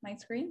see my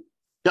screen?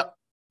 Yeah,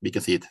 we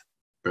can see it.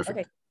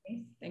 Perfect.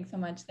 Okay, thanks so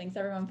much. Thanks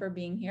everyone for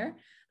being here.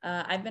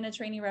 I've been a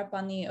trainee rep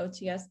on the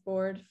OTS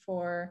board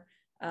for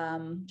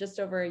just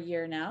over a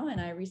year now, and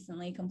I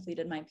recently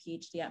completed my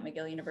PhD at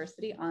McGill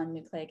University on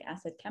nucleic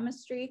acid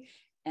chemistry,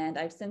 and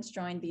I've since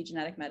joined the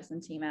genetic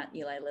medicine team at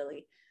Eli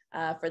Lilly.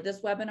 For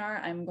this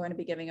webinar, I'm going to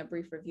be giving a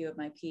brief review of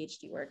my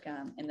PhD work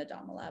in the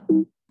DAMA lab.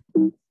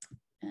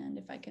 And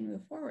if I can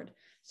move forward.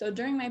 So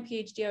during my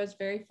PhD, I was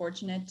very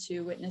fortunate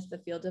to witness the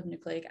field of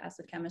nucleic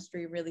acid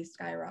chemistry really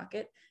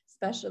skyrocket,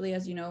 especially,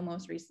 as you know,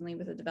 most recently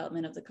with the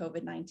development of the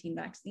COVID-19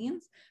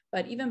 vaccines.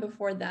 But even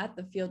before that,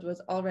 the field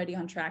was already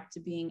on track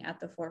to being at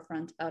the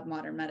forefront of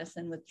modern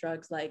medicine, with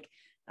drugs like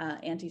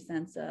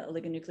antisense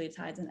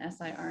oligonucleotides and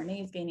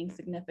siRNAs gaining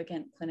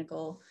significant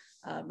clinical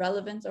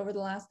relevance over the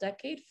last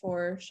decade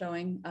for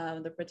showing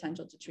the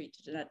potential to treat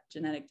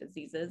genetic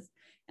diseases.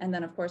 And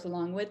then, of course,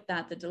 along with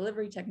that, the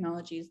delivery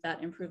technologies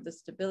that improve the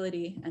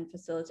stability and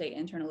facilitate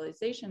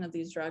internalization of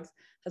these drugs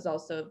has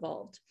also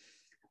evolved.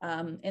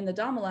 In the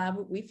DAMA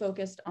lab, we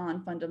focused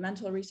on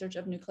fundamental research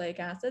of nucleic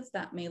acids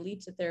that may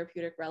lead to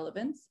therapeutic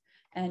relevance.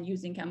 And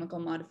using chemical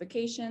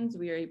modifications,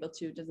 we are able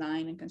to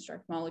design and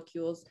construct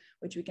molecules,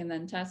 which we can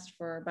then test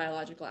for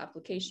biological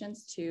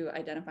applications to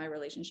identify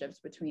relationships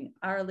between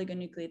our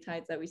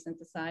oligonucleotides that we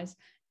synthesize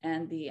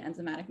and the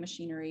enzymatic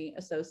machinery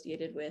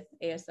associated with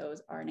ASOs,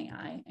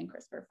 RNAi, and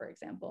CRISPR, for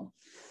example.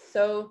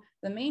 So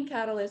the main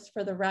catalyst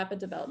for the rapid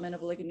development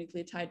of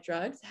oligonucleotide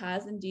drugs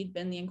has indeed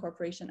been the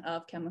incorporation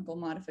of chemical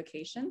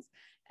modifications.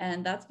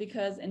 And that's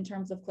because in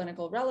terms of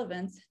clinical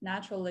relevance,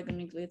 natural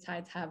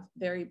oligonucleotides have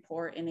very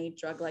poor innate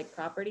drug-like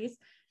properties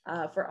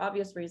for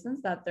obvious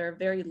reasons, that they're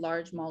very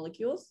large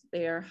molecules.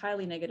 They are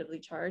highly negatively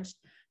charged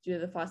due to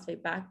the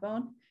phosphate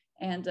backbone.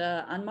 And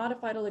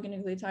unmodified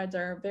oligonucleotides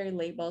are very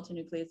labile to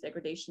nucleus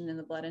degradation in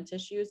the blood and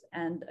tissues,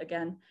 and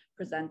again,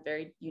 present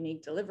very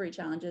unique delivery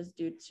challenges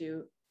due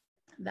to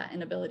that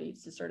inability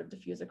to sort of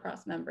diffuse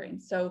across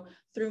membranes. So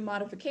through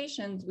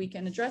modifications, we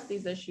can address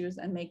these issues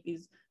and make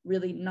these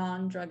really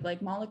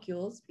non-drug-like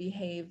molecules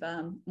behave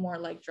more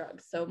like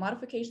drugs. So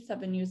modifications have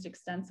been used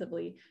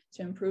extensively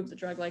to improve the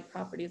drug-like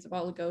properties of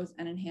oligos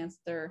and enhance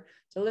their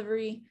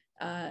delivery,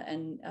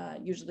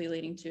 usually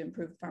leading to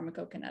improved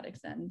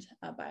pharmacokinetics and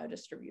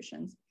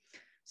biodistributions.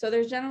 So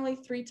there's generally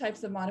three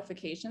types of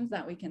modifications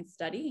that we can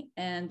study,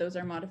 and those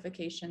are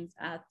modifications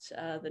at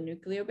the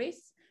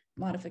nucleobase,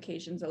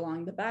 modifications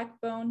along the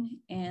backbone,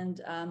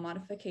 and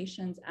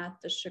modifications at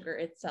the sugar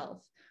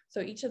itself. So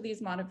each of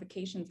these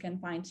modifications can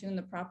fine-tune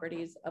the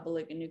properties of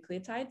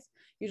oligonucleotides,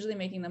 usually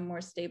making them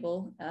more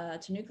stable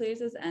to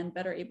nucleases and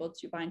better able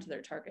to bind to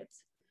their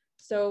targets.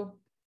 So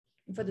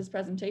for this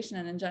presentation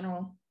and in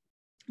general,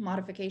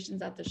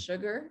 modifications at the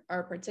sugar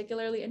are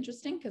particularly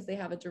interesting because they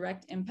have a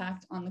direct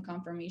impact on the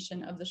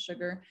conformation of the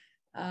sugar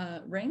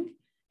ring.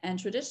 And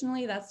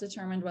traditionally, that's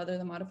determined whether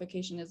the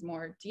modification is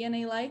more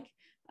DNA-like,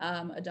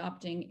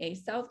 adopting a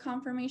south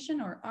conformation,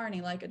 or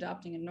RNA-like,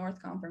 adopting a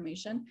north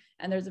conformation.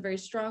 And there's a very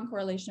strong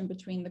correlation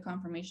between the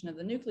conformation of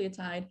the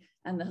nucleotide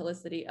and the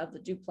helicity of the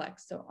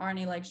duplex. So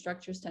RNA-like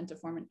structures tend to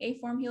form an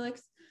A-form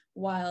helix,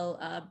 while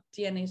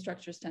DNA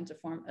structures tend to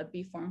form a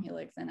B-form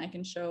helix. And I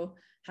can show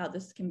how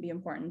this can be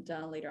important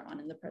later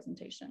on in the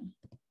presentation.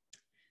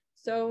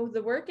 So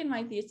the work in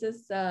my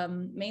thesis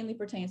mainly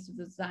pertains to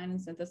the design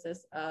and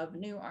synthesis of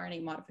new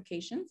RNA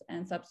modifications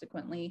and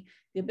subsequently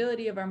the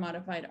ability of our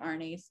modified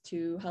RNAs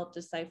to help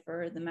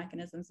decipher the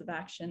mechanisms of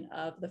action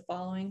of the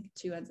following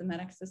two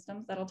enzymatic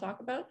systems that I'll talk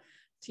about: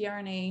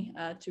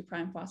 tRNA 2'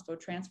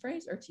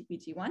 phosphotransferase, or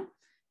TPT1,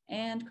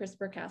 and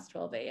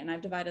CRISPR-Cas12a. And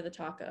I've divided the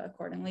talk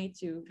accordingly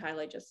to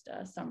highlight just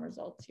some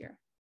results here.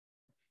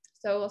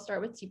 So I'll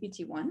start with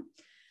TPT1.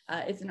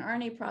 It's an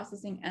RNA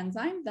processing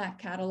enzyme that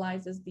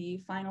catalyzes the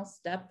final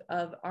step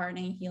of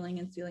RNA healing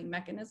and sealing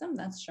mechanism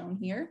that's shown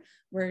here,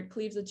 where it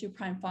cleaves a 2'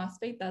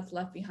 phosphate that's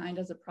left behind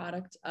as a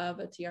product of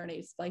a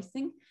tRNA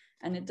splicing.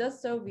 And it does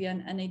so via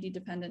an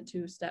NAD-dependent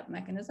two-step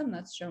mechanism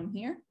that's shown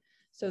here.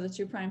 So the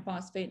 2'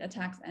 phosphate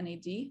attacks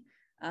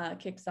NAD,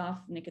 kicks off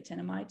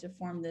nicotinamide to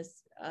form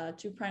this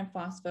 2'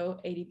 phospho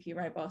ADP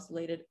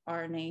ribosylated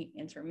RNA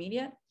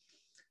intermediate.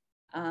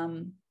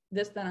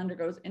 This then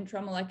undergoes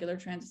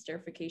intramolecular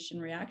transesterification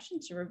reaction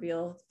to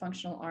reveal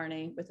functional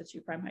RNA with a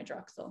 2'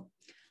 hydroxyl.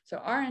 So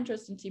our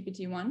interest in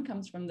TPT1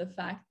 comes from the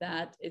fact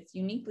that it's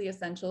uniquely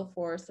essential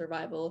for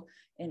survival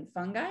in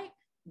fungi,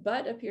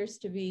 but appears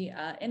to be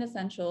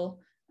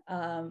inessential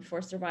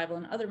for survival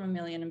in other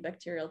mammalian and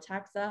bacterial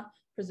taxa,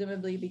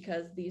 presumably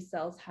because these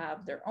cells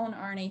have their own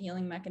RNA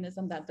healing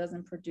mechanism that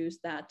doesn't produce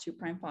that 2'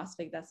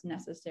 phosphate that's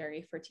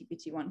necessary for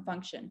TPT1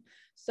 function.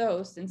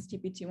 So since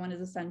TPT1 is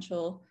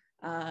essential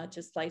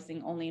to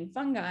splicing only in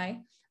fungi,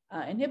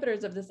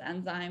 inhibitors of this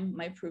enzyme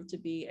might prove to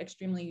be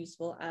extremely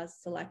useful as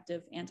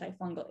selective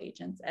antifungal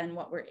agents. And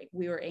what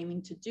we were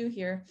aiming to do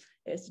here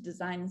is to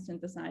design and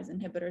synthesize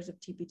inhibitors of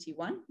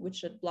TPT1, which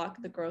should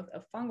block the growth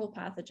of fungal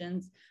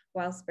pathogens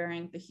while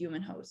sparing the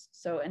human host.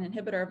 So an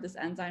inhibitor of this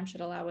enzyme should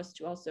allow us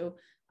to also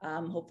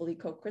hopefully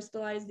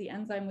co-crystallize the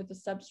enzyme with the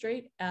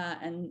substrate,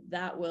 and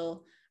that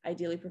will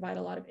ideally provide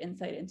a lot of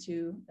insight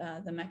into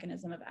the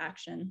mechanism of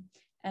action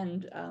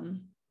and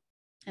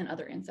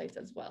other insights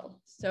as well.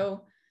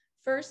 So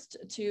first,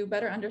 to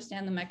better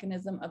understand the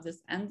mechanism of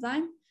this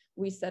enzyme,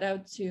 we set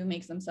out to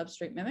make some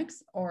substrate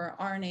mimics, or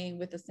RNA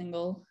with a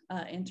single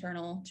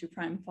internal 2'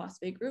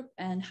 phosphate group.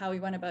 And how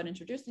we went about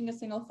introducing a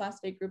single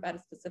phosphate group at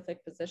a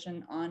specific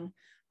position on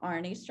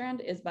RNA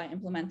strand is by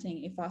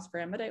implementing a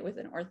phosphoramidite with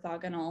an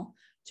orthogonal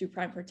 2'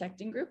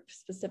 protecting group.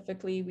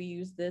 Specifically, we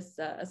use this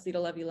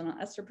acetylevylinyl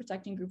ester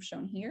protecting group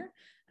shown here,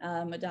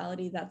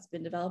 modality that's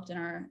been developed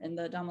in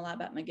the Dama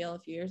lab at McGill a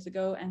few years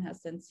ago and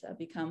has since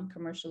become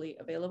commercially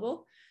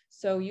available.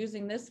 So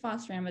using this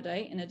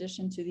phosphoramidite, in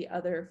addition to the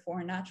other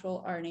 4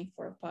 natural RNA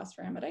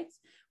phosphoramidites,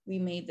 we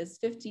made this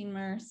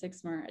 15-mer,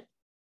 6-mer,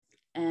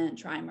 and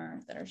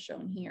trimer that are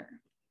shown here.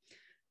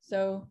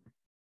 So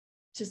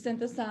to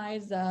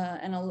synthesize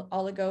an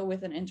oligo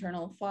with an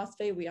internal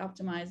phosphate, we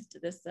optimized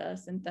this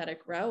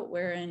synthetic route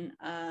wherein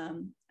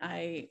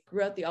I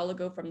grew out the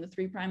oligo from the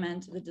 3'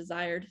 end to the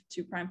desired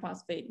 2'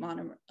 phosphate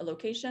monomer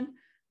location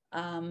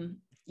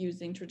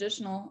using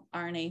traditional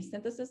RNA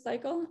synthesis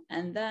cycle.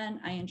 And then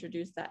I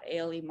introduced that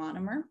ALE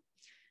monomer.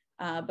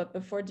 But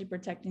before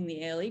deprotecting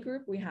the ALE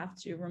group, we have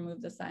to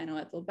remove the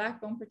cyanoethyl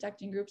backbone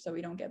protecting group so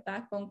we don't get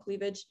backbone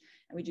cleavage.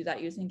 And we do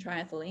that using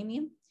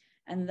triethylamine.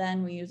 And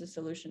then we use a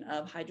solution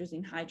of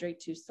hydrazine hydrate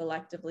to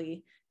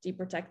selectively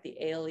deprotect the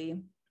ALE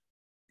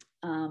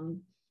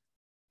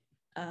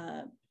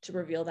to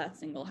reveal that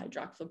single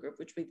hydroxyl group,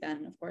 which we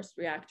then, of course,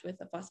 react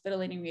with a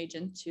phosphorylating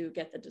reagent to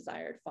get the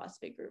desired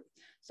phosphate group.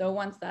 So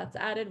once that's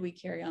added, we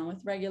carry on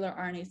with regular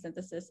RNA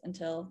synthesis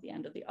until the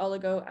end of the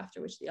oligo,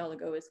 after which the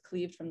oligo is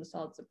cleaved from the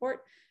solid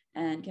support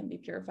and can be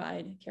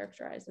purified,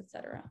 characterized,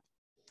 etc.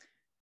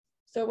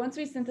 So once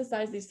we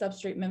synthesize these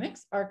substrate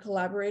mimics, our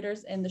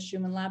collaborators in the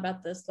Schumann lab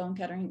at the Sloan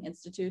Kettering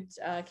Institute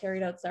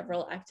carried out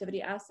several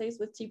activity assays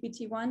with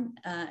TPT1.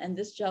 And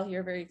this gel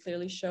here very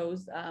clearly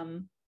shows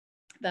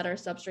that our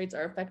substrates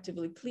are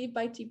effectively cleaved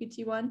by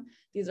TPT1.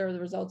 These are the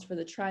results for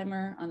the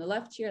trimer on the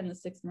left here and the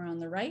 6-mer on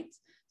the right.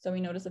 So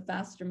we notice a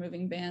faster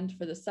moving band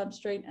for the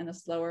substrate and a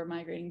slower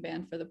migrating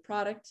band for the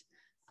product.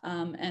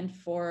 And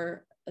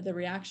for the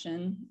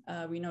reaction,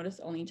 we notice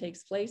only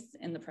takes place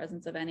in the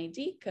presence of NAD,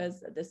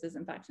 because this is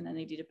in fact an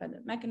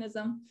NAD-dependent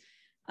mechanism.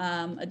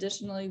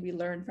 Additionally, we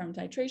learned from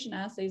titration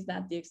assays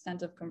that the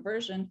extent of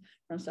conversion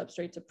from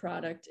substrate to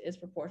product is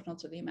proportional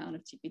to the amount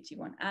of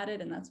TPT1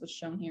 added, and that's what's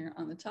shown here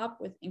on the top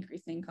with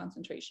increasing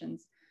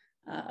concentrations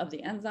of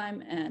the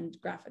enzyme and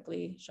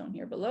graphically shown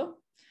here below.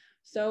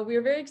 So we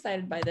were very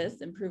excited by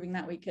this and proving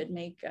that we could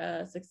make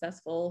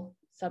successful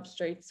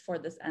substrates for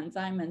this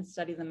enzyme and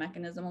study the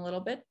mechanism a little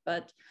bit.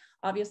 But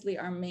obviously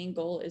our main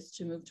goal is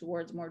to move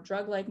towards more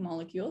drug-like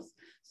molecules.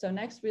 So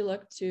next we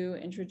look to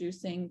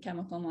introducing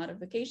chemical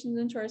modifications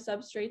into our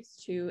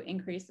substrates to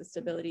increase the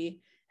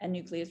stability and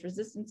nuclease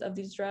resistance of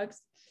these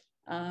drugs.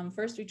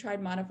 First, we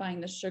tried modifying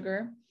the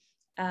sugar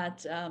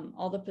at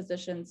all the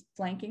positions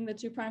flanking the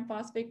 2'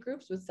 phosphate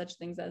groups with such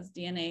things as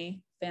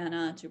DNA,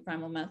 FANA, 2'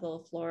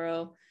 methyl,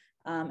 fluoro,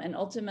 and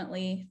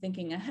ultimately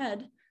thinking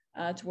ahead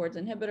towards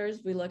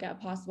inhibitors, we look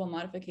at possible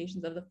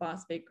modifications of the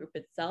phosphate group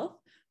itself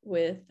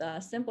with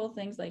simple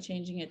things like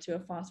changing it to a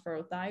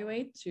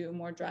phosphorothioate to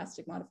more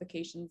drastic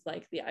modifications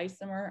like the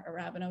isomer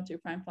arabino 2'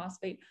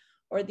 phosphate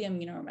or the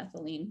amino or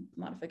methylene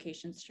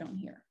modifications shown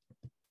here.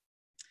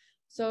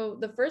 So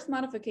the first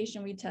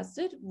modification we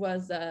tested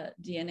was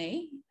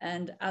DNA,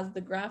 and as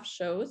the graph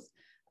shows,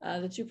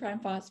 the 2'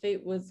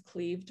 phosphate was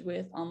cleaved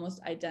with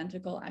almost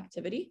identical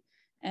activity.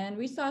 And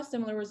we saw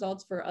similar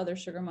results for other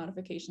sugar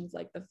modifications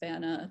like the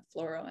FANA,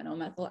 fluoro, and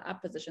O-methyl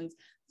at positions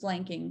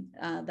flanking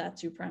that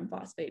 2'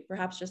 phosphate,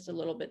 perhaps just a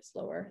little bit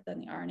slower than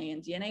the RNA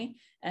and DNA.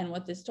 And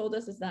what this told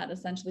us is that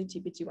essentially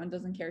TPT1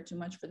 doesn't care too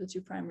much for the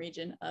 2'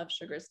 region of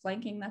sugars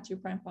flanking that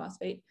 2'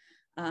 phosphate.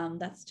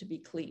 That's to be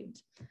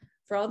cleaved.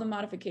 For all the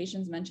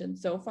modifications mentioned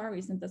so far,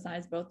 we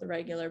synthesized both the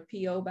regular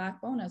PO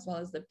backbone as well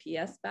as the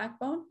PS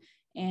backbone.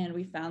 And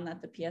we found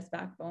that the PS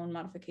backbone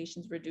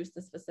modifications reduce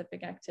the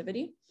specific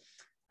activity.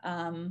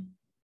 And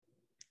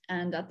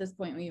at this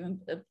point, we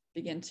even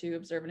begin to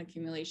observe an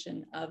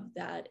accumulation of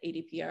that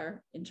ADPR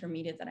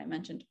intermediate that I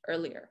mentioned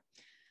earlier.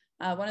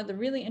 One of the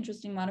really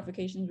interesting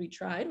modifications we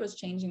tried was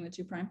changing the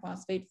 2'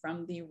 phosphate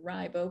from the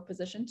ribo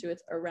position to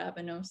its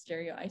arabino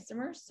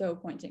stereoisomer, so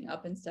pointing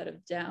up instead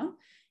of down.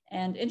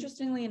 And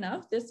interestingly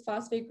enough, this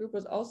phosphate group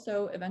was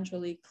also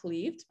eventually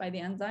cleaved by the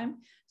enzyme.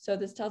 So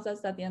this tells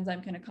us that the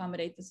enzyme can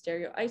accommodate the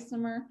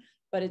stereoisomer,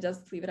 but it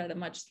does cleave it at a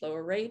much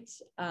slower rate,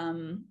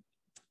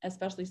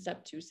 especially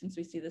step 2, since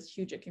we see this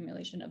huge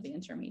accumulation of the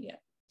intermediate.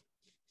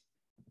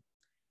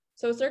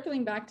 So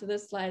circling back to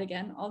this slide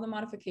again, all the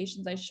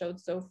modifications I showed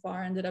so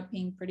far ended up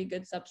being pretty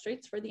good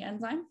substrates for the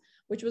enzyme,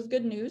 which was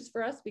good news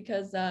for us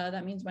because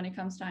that means when it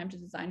comes time to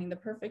designing the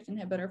perfect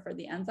inhibitor for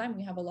the enzyme,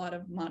 we have a lot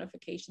of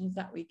modifications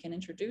that we can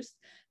introduce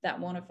that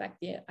won't affect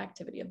the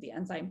activity of the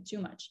enzyme too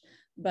much.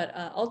 But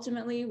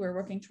ultimately, we're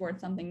working towards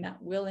something that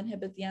will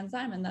inhibit the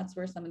enzyme, and that's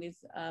where some of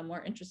these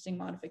more interesting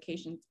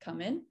modifications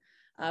come in.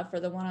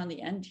 For the one on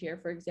the end here,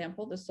 for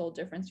example, the sole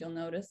difference you'll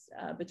notice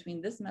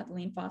between this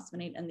methylene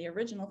phosphonate and the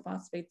original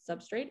phosphate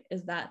substrate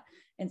is that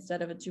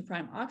instead of a 2'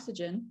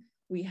 oxygen,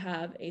 we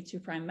have a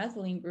 2'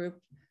 methylene group.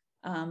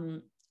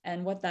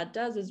 And what that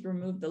does is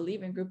remove the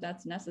leaving group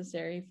that's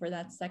necessary for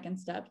that second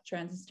step,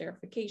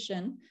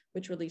 transesterification,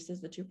 which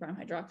releases the 2'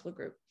 hydroxyl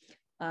group,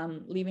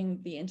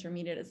 leaving the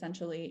intermediate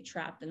essentially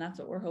trapped. And that's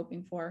what we're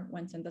hoping for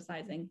when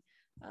synthesizing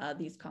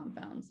these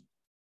compounds.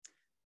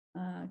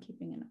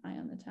 Keeping an eye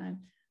on the time.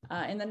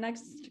 In the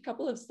next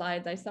couple of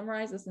slides, I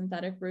summarize the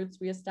synthetic routes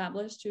we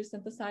established to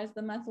synthesize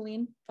the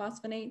methylene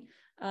phosphonate,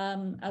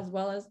 as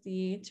well as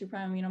the 2'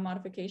 amino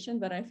modification,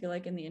 but I feel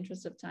like in the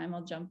interest of time,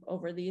 I'll jump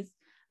over these,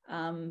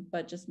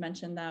 but just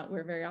mention that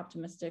we're very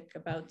optimistic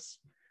about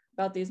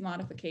these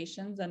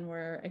modifications, and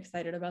we're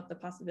excited about the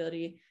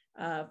possibility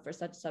for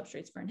such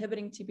substrates for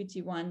inhibiting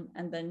TPT1,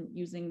 and then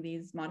using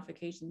these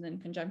modifications in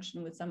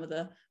conjunction with some of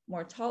the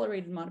more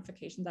tolerated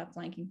modifications at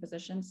flanking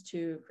positions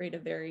to create a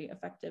very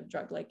effective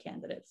drug-like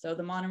candidate. So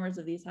the monomers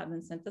of these have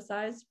been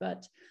synthesized,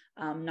 but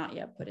not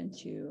yet put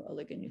into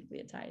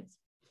oligonucleotides.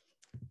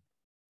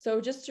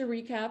 So just to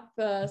recap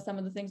some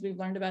of the things we've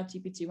learned about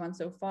TPT1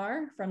 so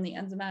far, from the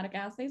enzymatic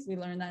assays, we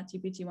learned that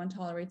TPT1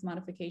 tolerates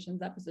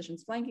modifications at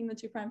positions flanking the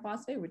 2'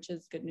 phosphate, which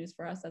is good news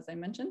for us, as I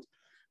mentioned.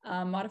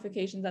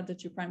 Modifications at the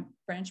 2'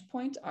 branch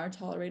point are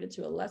tolerated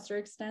to a lesser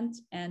extent,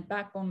 and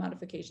backbone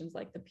modifications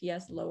like the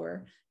PS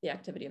lower the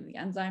activity of the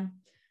enzyme.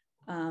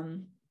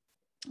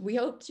 We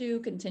hope to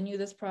continue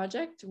this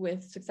project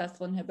with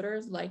successful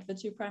inhibitors like the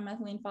 2'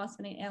 methylene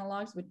phosphonate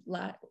analogs, which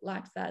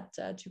lacks that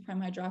 2'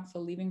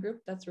 hydroxyl leaving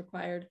group that's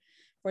required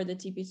for the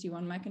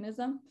TPT1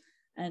 mechanism,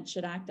 and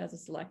should act as a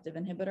selective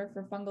inhibitor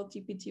for fungal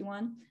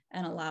TPT1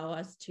 and allow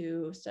us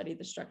to study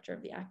the structure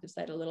of the active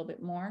site a little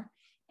bit more.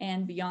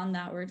 And beyond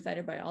that, we're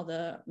excited by all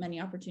the many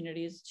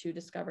opportunities to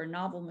discover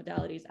novel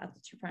modalities at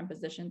the 2'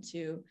 position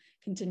to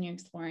continue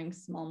exploring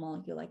small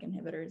molecule-like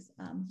inhibitors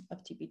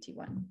of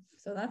TPT1.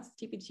 So that's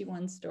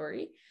TPT1's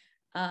story.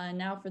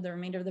 Now for the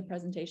remainder of the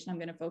presentation, I'm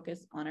going to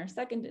focus on our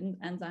second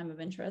enzyme of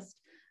interest,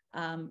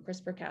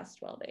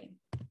 CRISPR-Cas12a.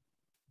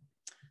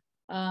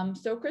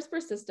 So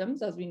CRISPR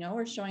systems, as we know,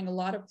 are showing a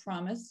lot of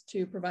promise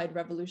to provide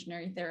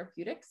revolutionary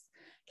therapeutics.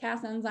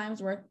 Cas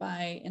enzymes work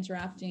by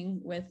interacting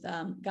with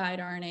guide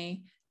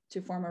RNA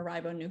to form a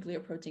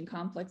ribonucleoprotein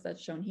complex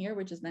that's shown here,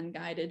 which is then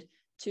guided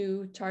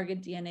to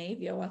target DNA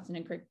via Watson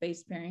and Crick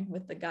base pairing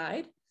with the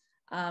guide.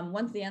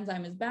 Once the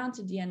enzyme is bound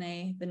to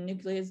DNA, the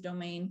nuclease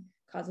domain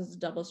causes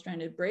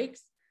double-stranded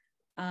breaks,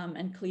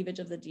 and cleavage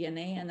of the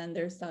DNA. And then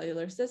there's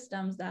cellular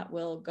systems that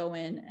will go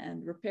in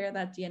and repair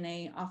that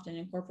DNA, often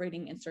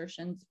incorporating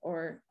insertions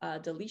or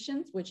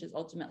deletions, which is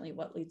ultimately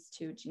what leads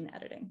to gene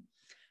editing.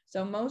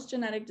 So most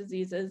genetic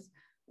diseases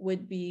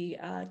would be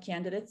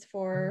candidates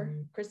for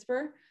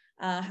CRISPR.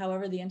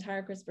 However, the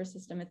entire CRISPR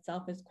system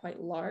itself is quite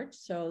large.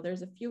 So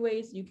there's a few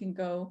ways you can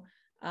go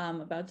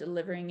about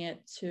delivering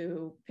it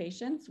to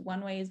patients.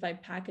 One way is by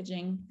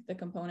packaging the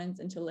components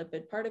into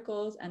lipid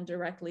particles and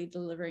directly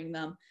delivering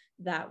them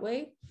that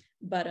way.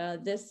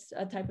 But this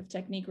type of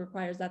technique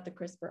requires that the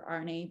CRISPR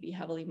RNA be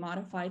heavily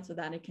modified so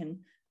that it can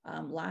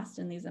last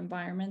in these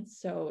environments.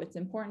 So it's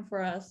important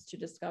for us to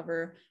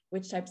discover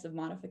which types of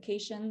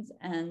modifications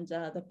and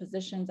the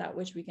positions at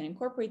which we can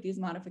incorporate these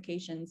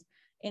modifications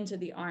into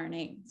the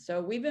RNA.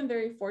 So we've been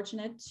very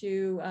fortunate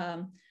to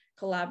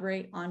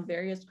collaborate on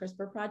various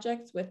CRISPR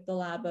projects with the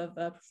lab of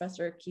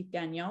Professor Keith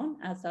Gagnon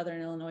at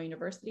Southern Illinois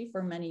University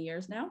for many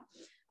years now.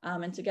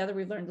 And together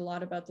we've learned a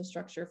lot about the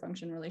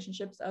structure-function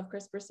relationships of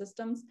CRISPR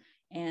systems.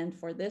 And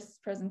for this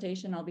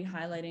presentation, I'll be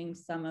highlighting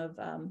some of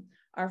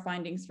our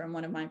findings from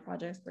one of my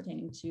projects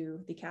pertaining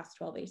to the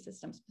Cas12a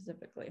system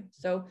specifically.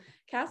 So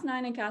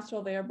Cas9 and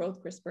Cas12a are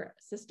both CRISPR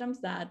systems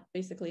that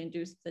basically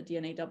induce the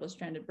DNA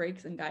double-stranded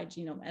breaks and guide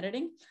genome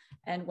editing.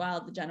 And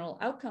while the general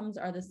outcomes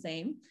are the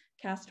same,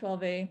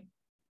 Cas12a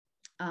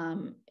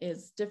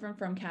is different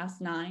from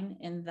Cas9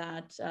 in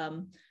that,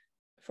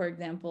 for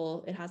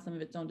example, it has some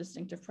of its own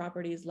distinctive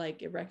properties,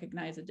 like it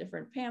recognizes a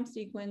different PAM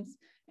sequence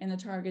in the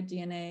target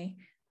DNA,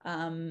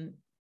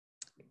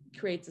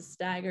 creates a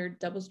staggered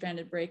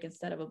double-stranded break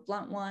instead of a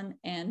blunt one.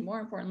 And more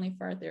importantly,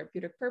 for our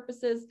therapeutic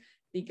purposes,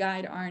 the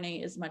guide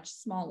RNA is much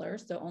smaller,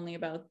 so only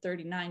about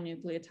 39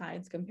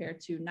 nucleotides compared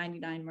to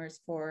 99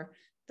 mers for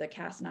the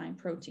Cas9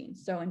 protein.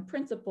 So in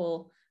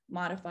principle,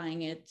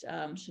 modifying it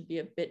should be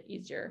a bit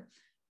easier.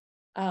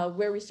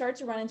 Where we start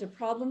to run into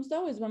problems,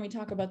 though, is when we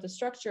talk about the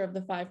structure of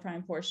the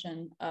 5'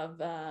 portion of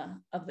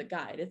the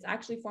guide. It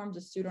actually forms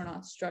a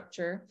pseudoknot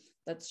structure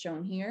that's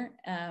shown here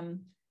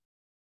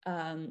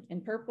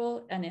in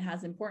purple, and it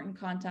has important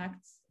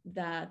contacts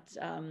that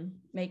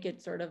make it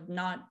sort of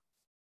not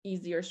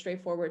easy or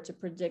straightforward to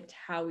predict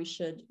how we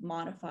should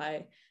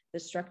modify the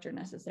structure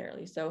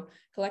necessarily. So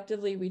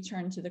collectively, we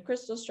turn to the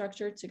crystal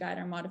structure to guide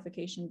our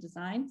modification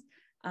designs.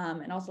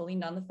 And also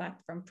leaned on the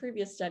fact from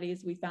previous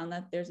studies, we found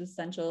that there's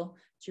essential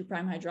 2'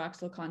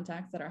 hydroxyl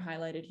contacts that are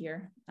highlighted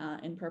here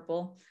in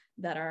purple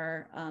that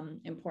are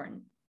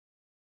important.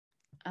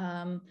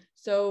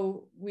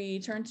 So we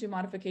turn to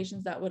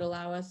modifications that would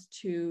allow us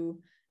to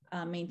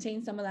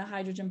maintain some of that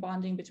hydrogen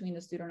bonding between the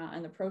pseudoknot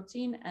and the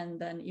protein, and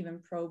then even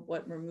probe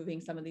what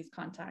removing some of these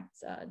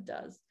contacts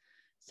does.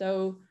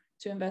 So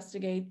to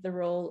investigate the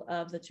role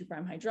of the 2'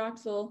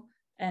 hydroxyl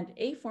and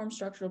A-form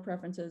structural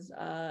preferences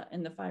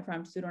in the 5'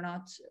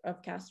 pseudoknot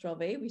of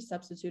Cas12a, we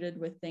substituted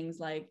with things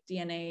like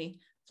DNA,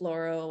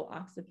 fluoro,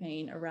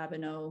 oxipane,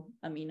 arabino,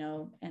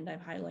 amino, and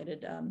I've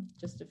highlighted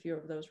just a few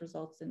of those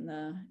results in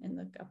the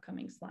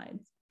upcoming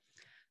slides.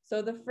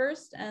 So the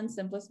first and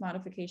simplest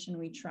modification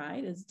we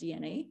tried is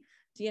DNA.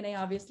 DNA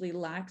obviously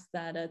lacks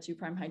that 2'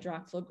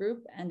 hydroxyl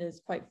group and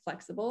is quite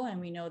flexible. And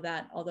we know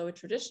that although it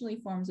traditionally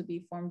forms a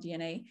B-form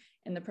DNA,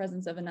 in the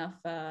presence of enough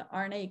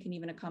RNA, it can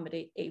even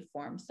accommodate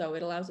A-form. So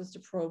it allows us to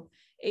probe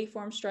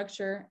A-form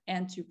structure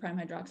and 2'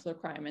 hydroxyl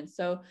requirements.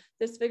 So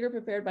this figure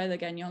prepared by the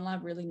Gagnon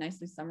lab really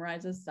nicely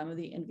summarizes some of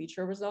the in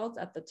vitro results.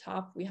 At the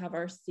top, we have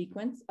our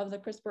sequence of the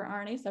CRISPR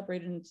RNA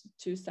separated into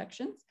two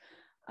sections,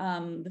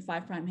 the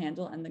 5'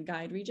 handle and the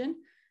guide region.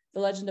 The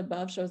legend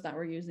above shows that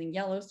we're using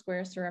yellow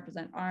squares to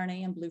represent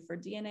RNA and blue for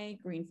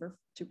DNA, green for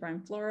 2'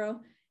 fluoro.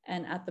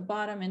 And at the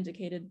bottom,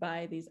 indicated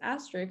by these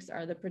asterisks,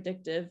 are the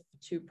predictive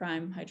 2'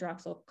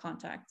 hydroxyl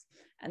contacts.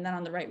 And then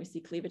on the right, we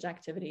see cleavage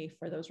activity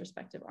for those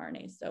respective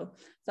RNAs. So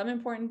some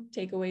important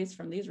takeaways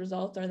from these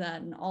results are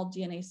that an all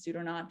DNA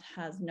pseudoknot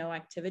has no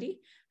activity.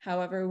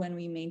 However, when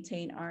we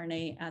maintain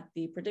RNA at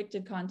the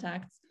predicted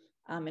contacts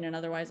in an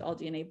otherwise all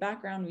DNA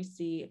background, we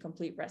see a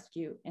complete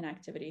rescue in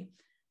activity.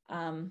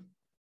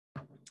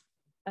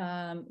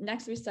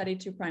 Next, we studied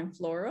 2'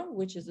 fluoro,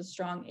 which is a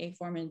strong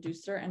A-form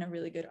inducer and a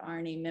really good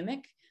RNA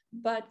mimic,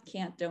 but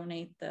can't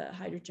donate the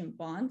hydrogen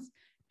bonds.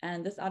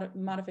 And this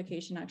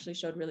modification actually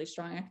showed really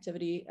strong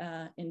activity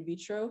in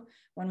vitro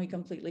when we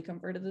completely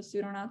converted the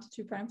pseudoknot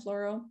to 2'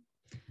 fluoro.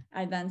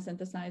 I then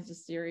synthesized a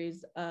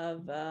series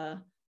of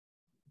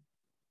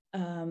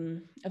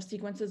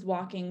sequences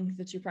walking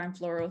the 2'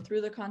 fluoro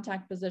through the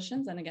contact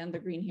positions. And again, the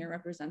green here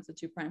represents the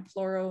 2'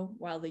 fluoro,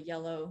 while the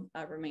yellow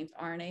remains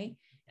RNA.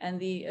 And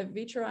the in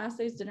vitro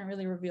assays didn't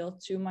really reveal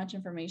too much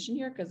information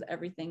here because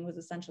everything was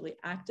essentially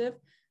active,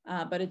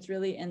 but it's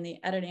really in the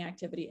editing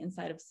activity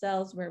inside of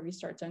cells where we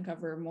start to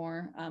uncover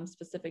more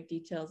specific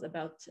details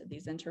about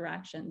these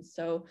interactions.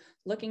 So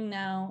looking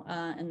now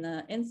in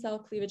the in-cell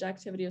cleavage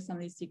activity of some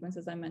of these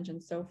sequences I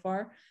mentioned so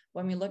far,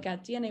 when we look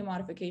at DNA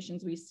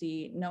modifications, we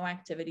see no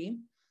activity,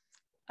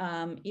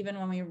 even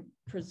when we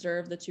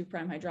preserve the 2'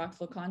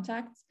 hydroxyl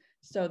contacts.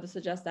 So this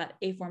suggests that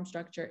A-form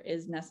structure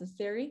is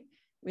necessary.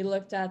 We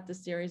looked at the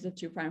series of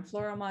 2'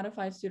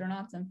 fluoro-modified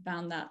pseudoknots and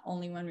found that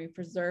only when we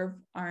preserve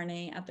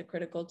RNA at the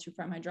critical 2'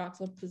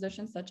 hydroxyl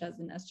position, such as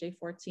in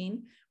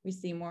SJ14, we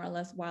see more or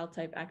less wild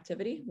type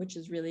activity, which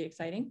is really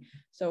exciting.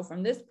 So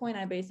from this point,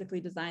 I basically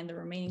designed the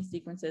remaining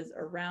sequences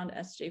around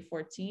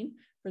SJ14,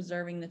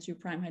 preserving the 2'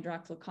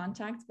 hydroxyl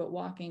contacts, but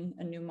walking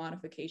a new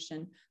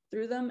modification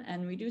through them.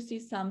 And we do see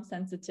some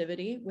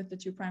sensitivity with the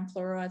 2'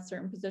 fluoro at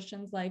certain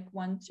positions like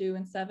 1, 2,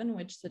 and 7,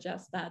 which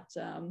suggests that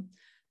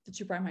the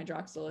 2'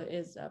 hydroxyl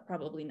is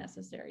probably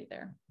necessary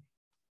there.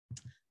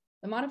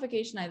 The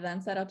modification I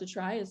then set out to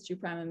try is 2'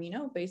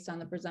 amino, based on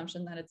the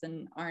presumption that it's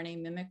an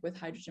RNA mimic with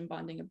hydrogen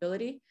bonding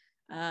ability.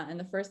 And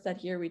the first set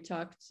here,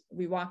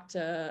 we walked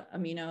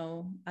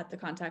amino at the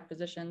contact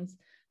positions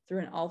through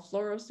an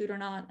all-fluoro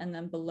pseudoknot, and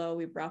then below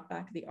we brought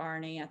back the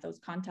RNA at those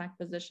contact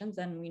positions,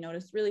 and we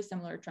noticed really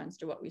similar trends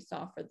to what we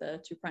saw for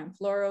the 2'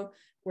 fluoro,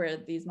 where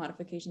these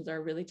modifications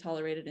are really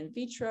tolerated in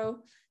vitro,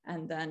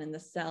 and then in the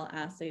cell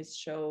assays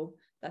show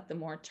that the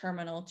more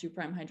terminal 2'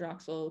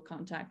 hydroxyl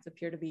contacts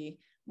appear to be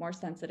more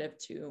sensitive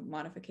to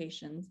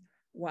modifications,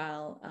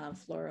 while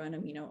fluoro and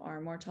amino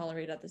are more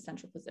tolerated at the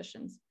central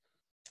positions.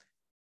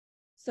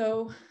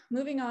 So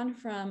moving on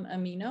from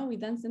amino, we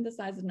then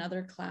synthesized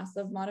another class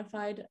of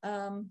modified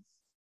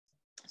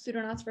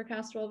pseudoknots for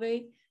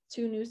Cas12a,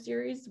 2 new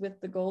series,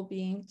 with the goal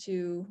being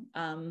to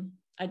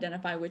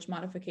identify which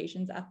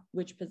modifications at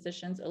which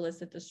positions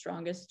elicit the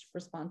strongest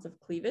responsive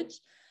cleavage.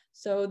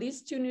 So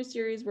these 2 new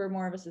series were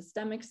more of a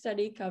systemic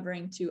study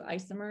covering 2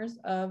 isomers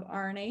of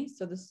RNA.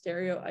 So the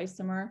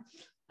stereoisomer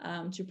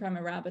 2'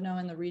 arabino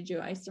and the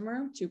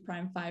regioisomer 2'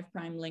 5'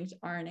 linked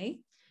RNA.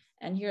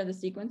 And here are the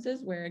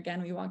sequences where,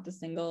 again, we walked a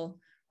single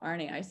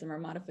RNA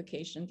isomer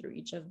modification through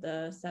each of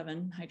the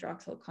 7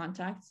 hydroxyl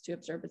contacts to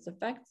observe its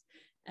effects.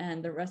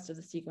 And the rest of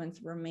the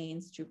sequence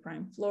remains 2'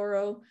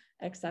 fluoro,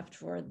 except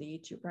for the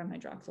 2'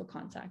 hydroxyl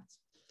contacts.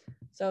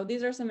 So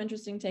these are some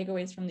interesting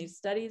takeaways from these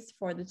studies.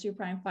 For the 2'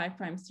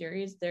 5'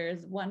 series,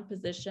 there's one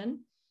position,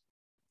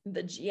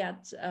 the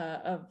GET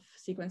of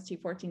sequence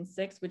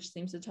T14-6, which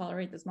seems to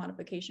tolerate this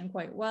modification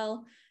quite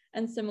well.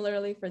 And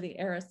similarly for the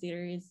ERA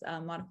series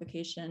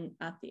modification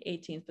at the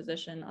 18th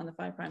position on the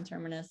 5'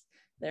 terminus,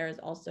 there is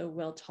also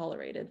well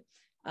tolerated.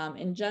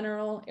 In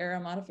general, ERA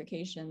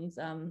modifications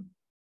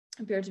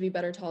appear to be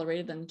better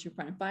tolerated than the 2'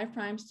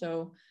 5'.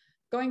 So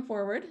going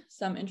forward,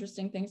 some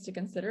interesting things to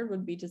consider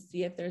would be to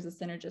see if there's a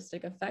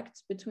synergistic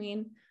effect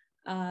between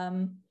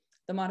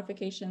the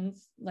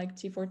modifications like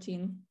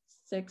T14-6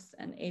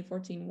 and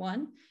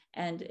A14-1,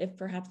 and if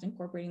perhaps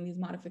incorporating these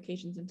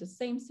modifications into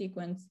same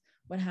sequence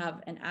would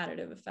have an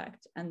additive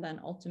effect. And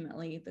then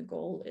ultimately the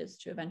goal is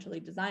to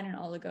eventually design an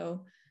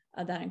oligo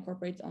that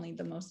incorporates only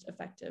the most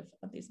effective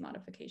of these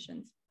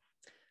modifications.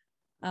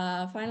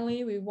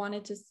 Finally, we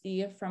wanted to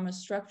see from a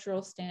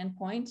structural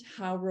standpoint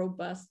how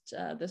robust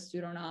the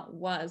pseudoknot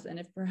was, and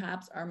if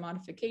perhaps our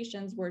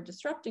modifications were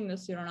disrupting the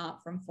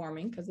pseudoknot from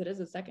forming, because it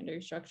is a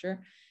secondary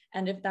structure,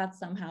 and if that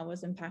somehow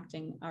was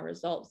impacting our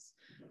results.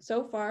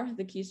 So far,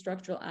 the key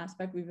structural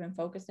aspect we've been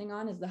focusing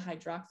on is the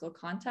hydroxyl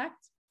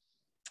contact,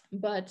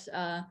 but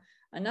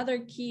another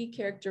key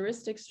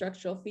characteristic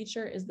structural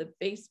feature is the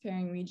base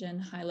pairing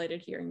region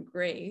highlighted here in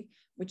gray,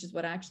 which is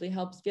what actually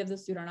helps give the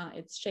pseudoknot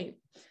its shape.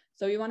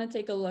 So we want to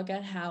take a look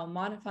at how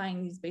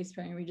modifying these base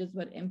pairing regions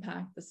would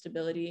impact the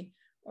stability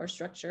or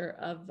structure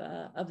of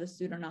the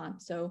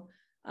pseudoknot. So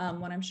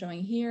what I'm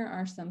showing here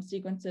are some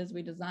sequences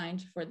we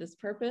designed for this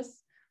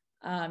purpose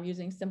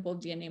using simple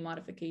DNA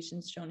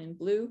modifications shown in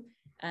blue.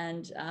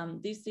 And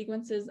these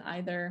sequences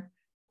either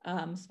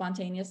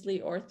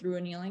spontaneously or through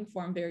annealing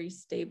form very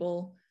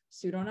stable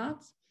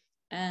pseudoknots.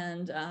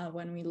 And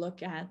when we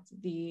look at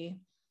the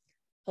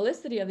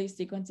holisticity of these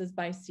sequences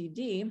by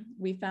CD,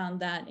 we found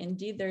that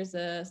indeed there's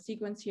a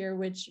sequence here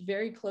which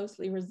very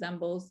closely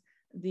resembles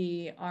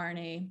the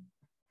RNA,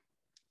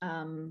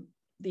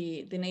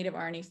 the native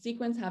RNA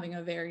sequence having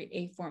a very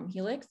A-form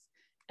helix.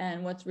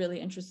 And what's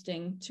really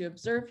interesting to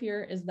observe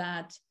here is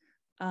that,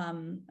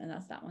 and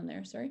that's that one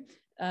there, sorry,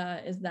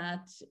 is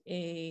that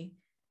a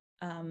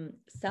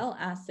cell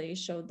assay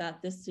showed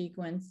that this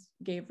sequence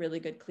gave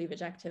really good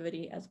cleavage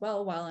activity as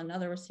well, while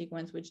another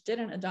sequence which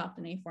didn't adopt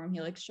an A-form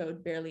helix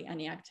showed barely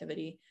any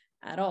activity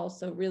at all.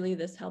 So really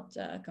this helped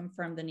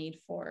confirm the need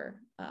for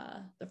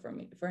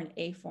an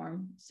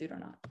A-form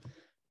pseudoknot.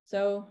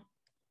 So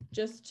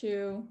just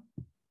to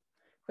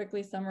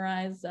quickly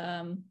summarize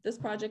this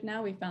project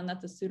now, we found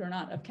that the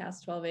pseudoknot of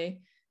Cas12a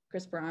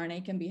CRISPR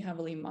RNA can be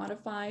heavily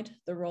modified.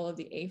 The role of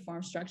the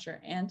A-form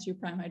structure and 2'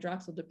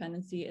 hydroxyl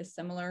dependency is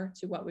similar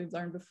to what we've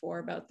learned before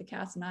about the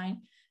Cas9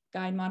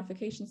 guide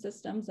modification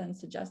systems, and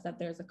suggests that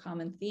there's a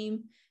common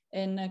theme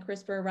in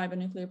CRISPR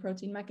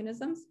ribonucleoprotein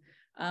mechanisms.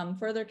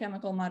 Further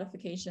chemical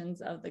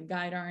modifications of the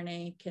guide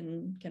RNA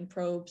can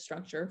probe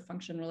structure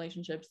function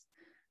relationships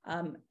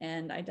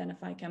and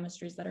identify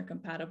chemistries that are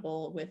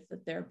compatible with the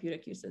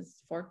therapeutic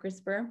uses for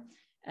CRISPR.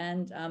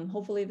 And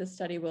hopefully this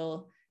study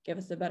will give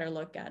us a better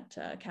look at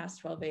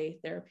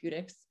Cas12a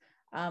therapeutics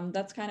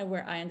That's kind of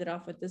where I ended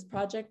off with this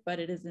project, but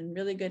it is in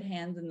really good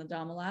hands in the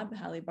DAMA lab.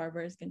 Hallie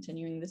Barber is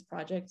continuing this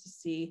project to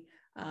see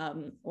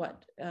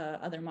what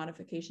other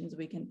modifications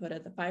we can put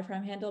at the 5'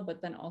 handle,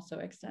 but then also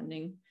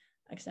extending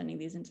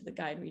these into the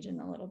guide region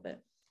a little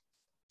bit.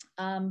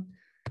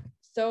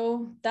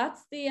 So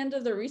that's the end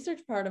of the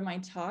research part of my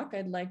talk.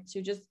 I'd like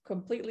to just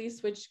completely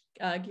switch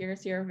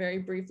gears here very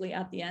briefly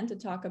at the end to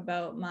talk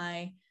about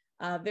my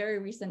very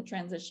recent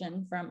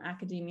transition from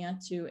academia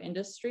to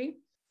industry.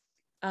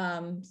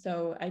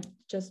 So I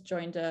just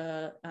joined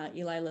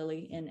Eli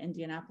Lilly in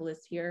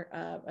Indianapolis here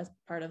as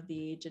part of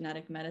the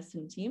genetic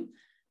medicine team.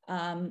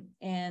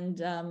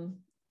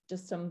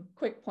 Just some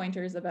quick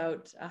pointers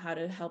about how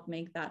to help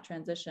make that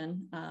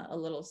transition a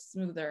little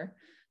smoother.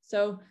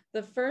 So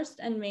the first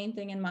and main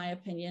thing, in my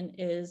opinion,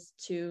 is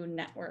to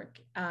network.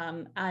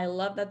 I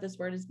love that this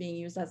word is being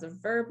used as a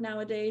verb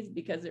nowadays,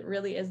 because it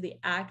really is the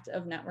act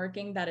of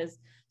networking that is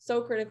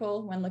so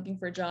critical when looking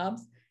for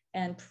jobs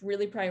and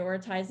really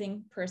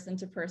prioritizing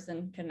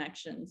person-to-person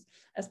connections,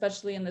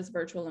 especially in this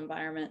virtual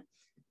environment.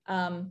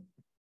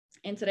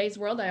 In today's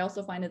world, I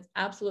also find it's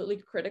absolutely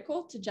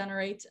critical to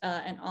generate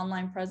an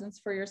online presence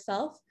for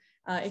yourself.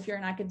 If you're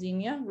in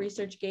academia,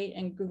 ResearchGate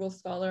and Google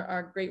Scholar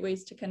are great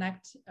ways to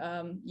connect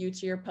you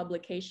to your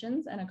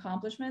publications and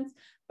accomplishments,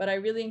 but I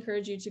really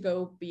encourage you to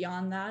go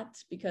beyond that,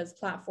 because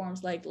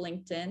platforms like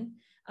LinkedIn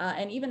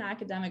and even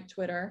academic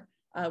Twitter,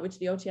 which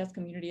the OTS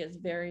community is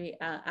very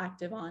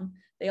active on,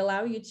 they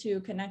allow you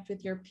to connect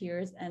with your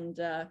peers and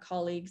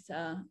colleagues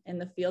in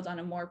the field on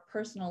a more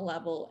personal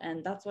level,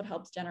 and that's what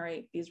helps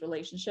generate these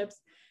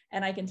relationships.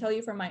 And I can tell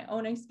you from my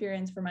own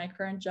experience for my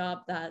current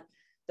job that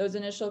those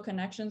initial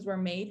connections were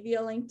made via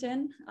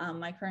LinkedIn.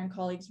 My current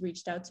colleagues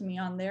reached out to me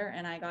on there,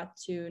 and I got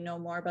to know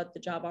more about the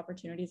job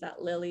opportunities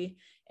at Lilly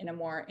in a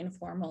more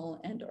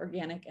informal and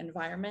organic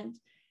environment.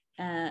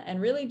 And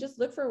really just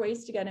look for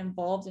ways to get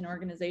involved in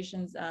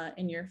organizations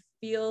in your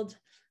field.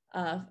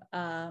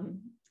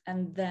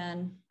 And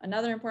then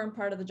another important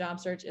part of the job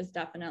search is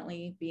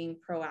definitely being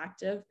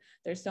proactive.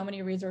 There's so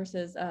many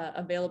resources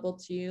available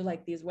to you,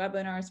 like these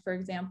webinars, for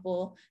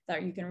example,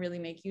 that you can really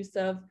make use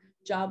of.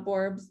 Job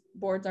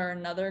boards are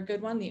another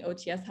good one. The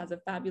OTS has a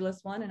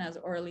fabulous one. And as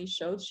Aurélie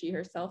showed, she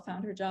herself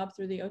found her job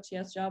through the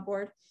OTS job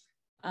board.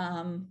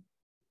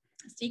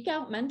 Seek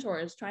out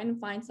mentors. Try and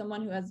find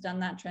someone who has done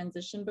that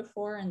transition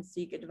before and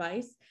seek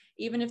advice.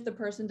 Even if the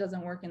person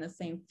doesn't work in the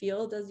same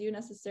field as you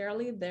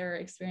necessarily, their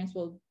experience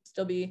will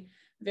still be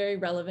very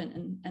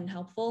relevant and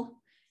helpful.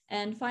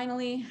 And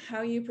finally,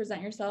 how you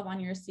present yourself on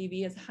your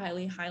CV is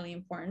highly, highly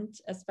important,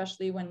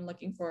 especially when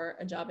looking for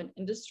a job in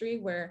industry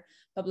where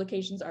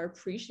publications are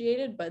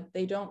appreciated, but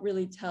they don't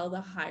really tell the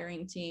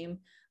hiring team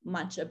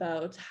much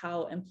about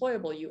how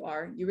employable you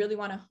are. You really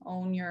want to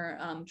own your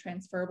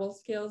transferable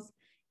skills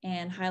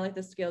and highlight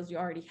the skills you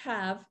already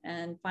have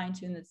and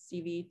fine-tune the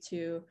CV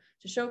to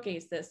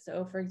showcase this.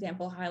 So for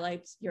example,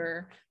 highlight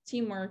your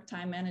teamwork,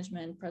 time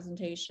management,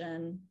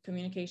 presentation,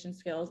 communication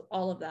skills,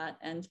 all of that,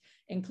 and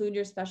include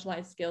your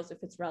specialized skills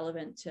if it's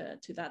relevant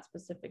to that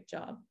specific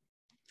job.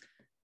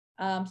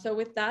 So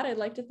with that, I'd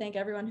like to thank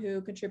everyone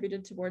who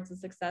contributed towards the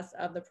success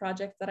of the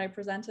project that I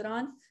presented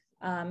on,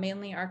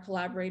 mainly our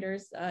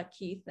collaborators,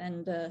 Keith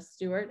and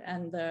Stuart,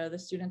 and the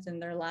students in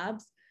their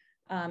labs.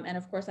 And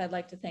of course, I'd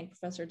like to thank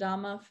Professor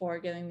Dama for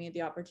giving me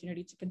the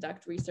opportunity to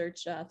conduct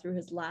research through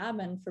his lab,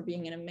 and for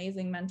being an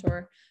amazing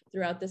mentor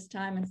throughout this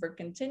time, and for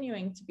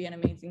continuing to be an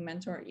amazing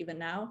mentor even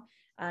now,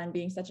 and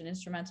being such an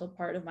instrumental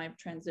part of my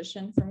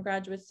transition from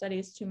graduate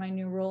studies to my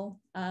new role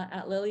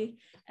at Lilly,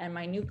 and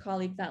my new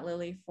colleagues at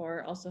Lilly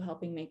for also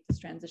helping make this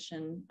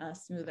transition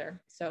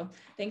smoother. So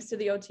thanks to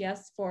the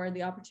OTS for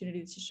the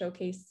opportunity to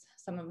showcase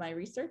some of my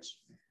research.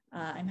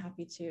 I'm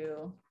happy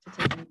to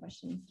take any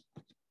questions.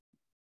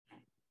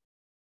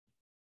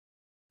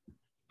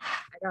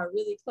 I got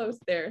really close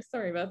there.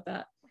 Sorry about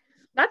that.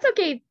 That's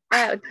okay.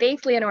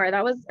 Thanks, Leonora.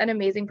 That was an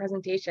amazing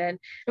presentation.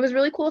 It was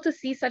really cool to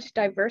see such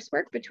diverse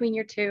work between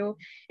your two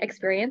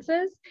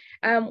experiences.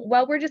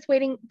 While we're just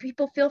waiting,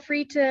 people feel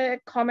free to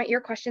comment your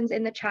questions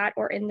in the chat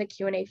or in the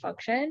Q&A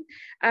function.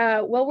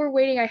 While we're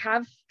waiting, I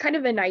have kind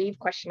of a naive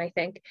question, I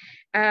think.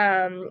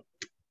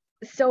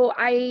 So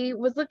I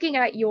was looking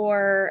at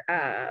your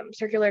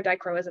circular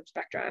dichroism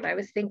spectra, and I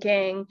was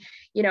thinking,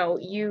 you know,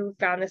 you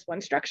found this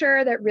one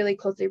structure that really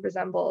closely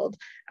resembled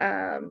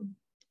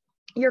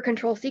your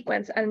control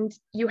sequence, and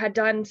you had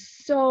done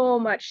so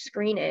much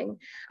screening.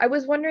 I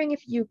was wondering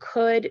if you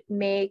could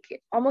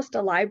make almost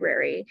a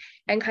library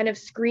and kind of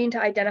screen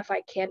to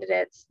identify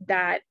candidates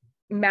that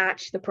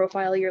match the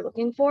profile you're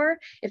looking for,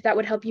 if that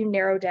would help you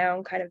narrow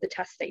down kind of the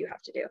tests that you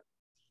have to do.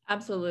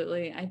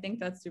 Absolutely. I think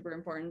that's super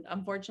important.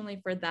 Unfortunately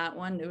for that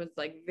one, it was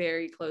like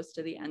very close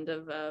to the end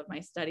of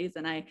my studies,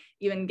 and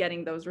even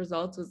getting those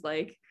results was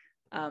like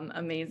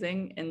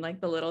amazing in like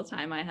the little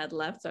time I had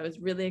left. So I was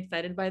really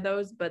excited by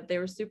those, but they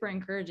were super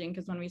encouraging,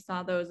 because when we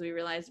saw those, we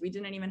realized we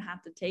didn't even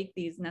have to take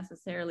these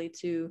necessarily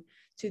to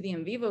the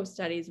in vivo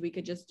studies. We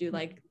could just do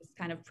like this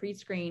kind of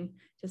pre-screen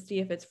to see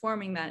if it's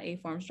forming that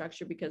A-form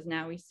structure, because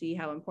now we see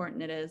how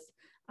important it is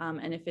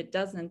And if it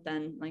doesn't,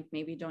 then like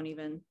maybe don't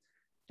even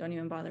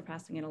bother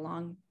passing it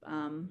along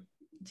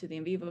to the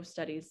in vivo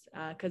studies.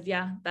 Because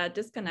yeah, that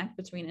disconnect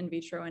between in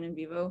vitro and in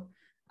vivo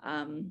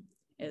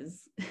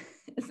is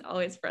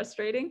always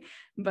frustrating,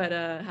 but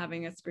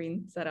having a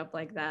screen set up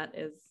like that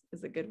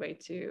is a good way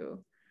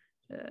to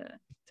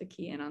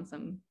key in on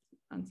some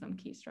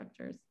key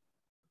structures,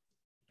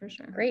 for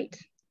sure. Great.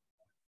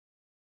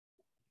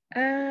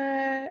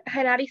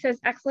 Hanadi says,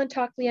 excellent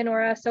talk,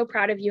 Leonora. So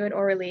proud of you and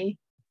Aurélie.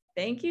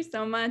 Thank you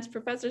so much.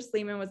 Professor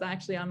Sleeman was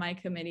actually on my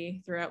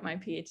committee throughout my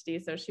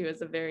PhD, so she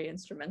was a very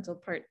instrumental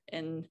part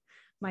in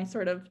my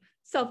sort of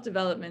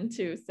self-development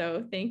too.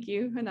 So thank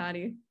you,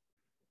 Hanadi.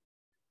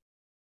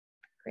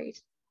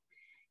 Great.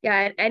 Yeah,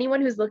 and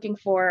anyone who's looking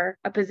for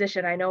a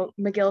position, I know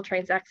McGill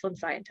trains excellent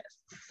scientists,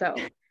 so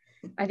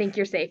I think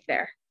you're safe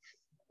there.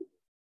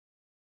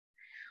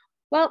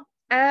 Well,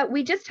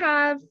 we just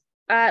have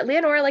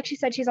Leonora, like she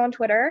said, she's on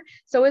Twitter.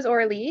 So is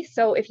Aurélie.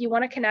 So if you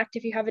want to connect,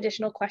 if you have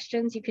additional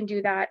questions, you can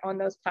do that on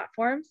those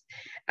platforms.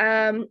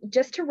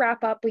 Just to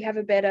wrap up, we have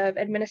a bit of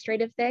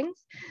administrative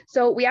things.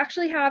 So we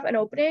actually have an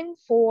opening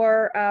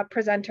for a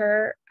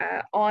presenter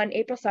on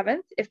April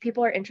 7th. If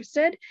people are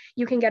interested,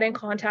 you can get in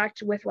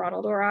contact with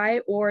Ronald or I,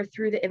 or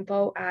through the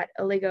info at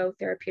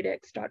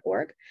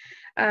oligotherapeutics.org.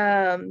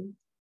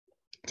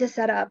 To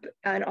set up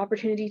an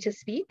opportunity to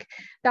speak.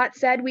 That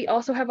said, we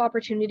also have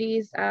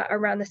opportunities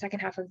around the second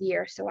half of the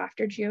year. So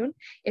after June,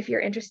 if you're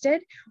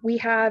interested, we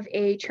have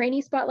a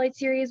trainee spotlight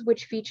series,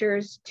 which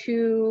features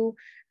 2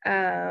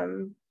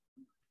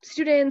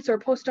 students or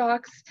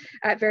postdocs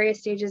at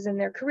various stages in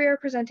their career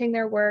presenting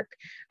their work.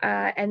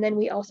 And then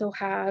we also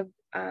have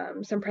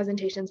some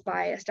presentations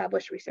by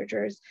established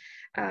researchers,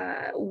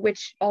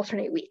 which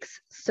alternate weeks.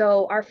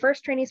 So our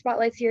first trainee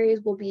spotlight series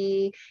will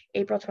be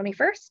April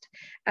 21st.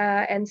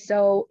 And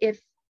so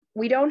if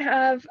we don't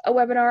have a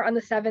webinar on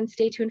the 7th,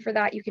 stay tuned for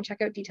that. You can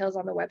check out details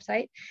on the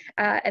website.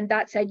 And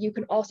that said, you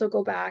can also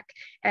go back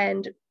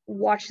and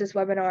watch this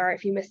webinar.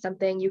 If you missed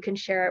something, you can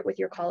share it with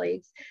your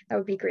colleagues. That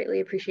would be greatly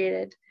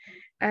appreciated.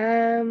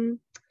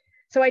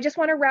 So I just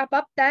want to wrap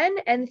up then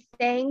and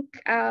thank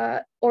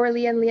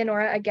Aurélie and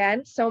Leonora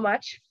again so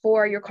much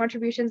for your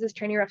contributions as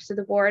trainee reps to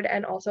the board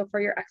and also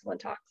for your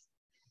excellent talks.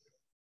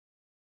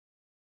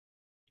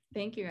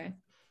 Thank you, guys.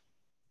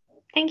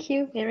 Thank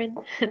you, Erin.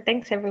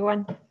 Thanks,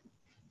 everyone.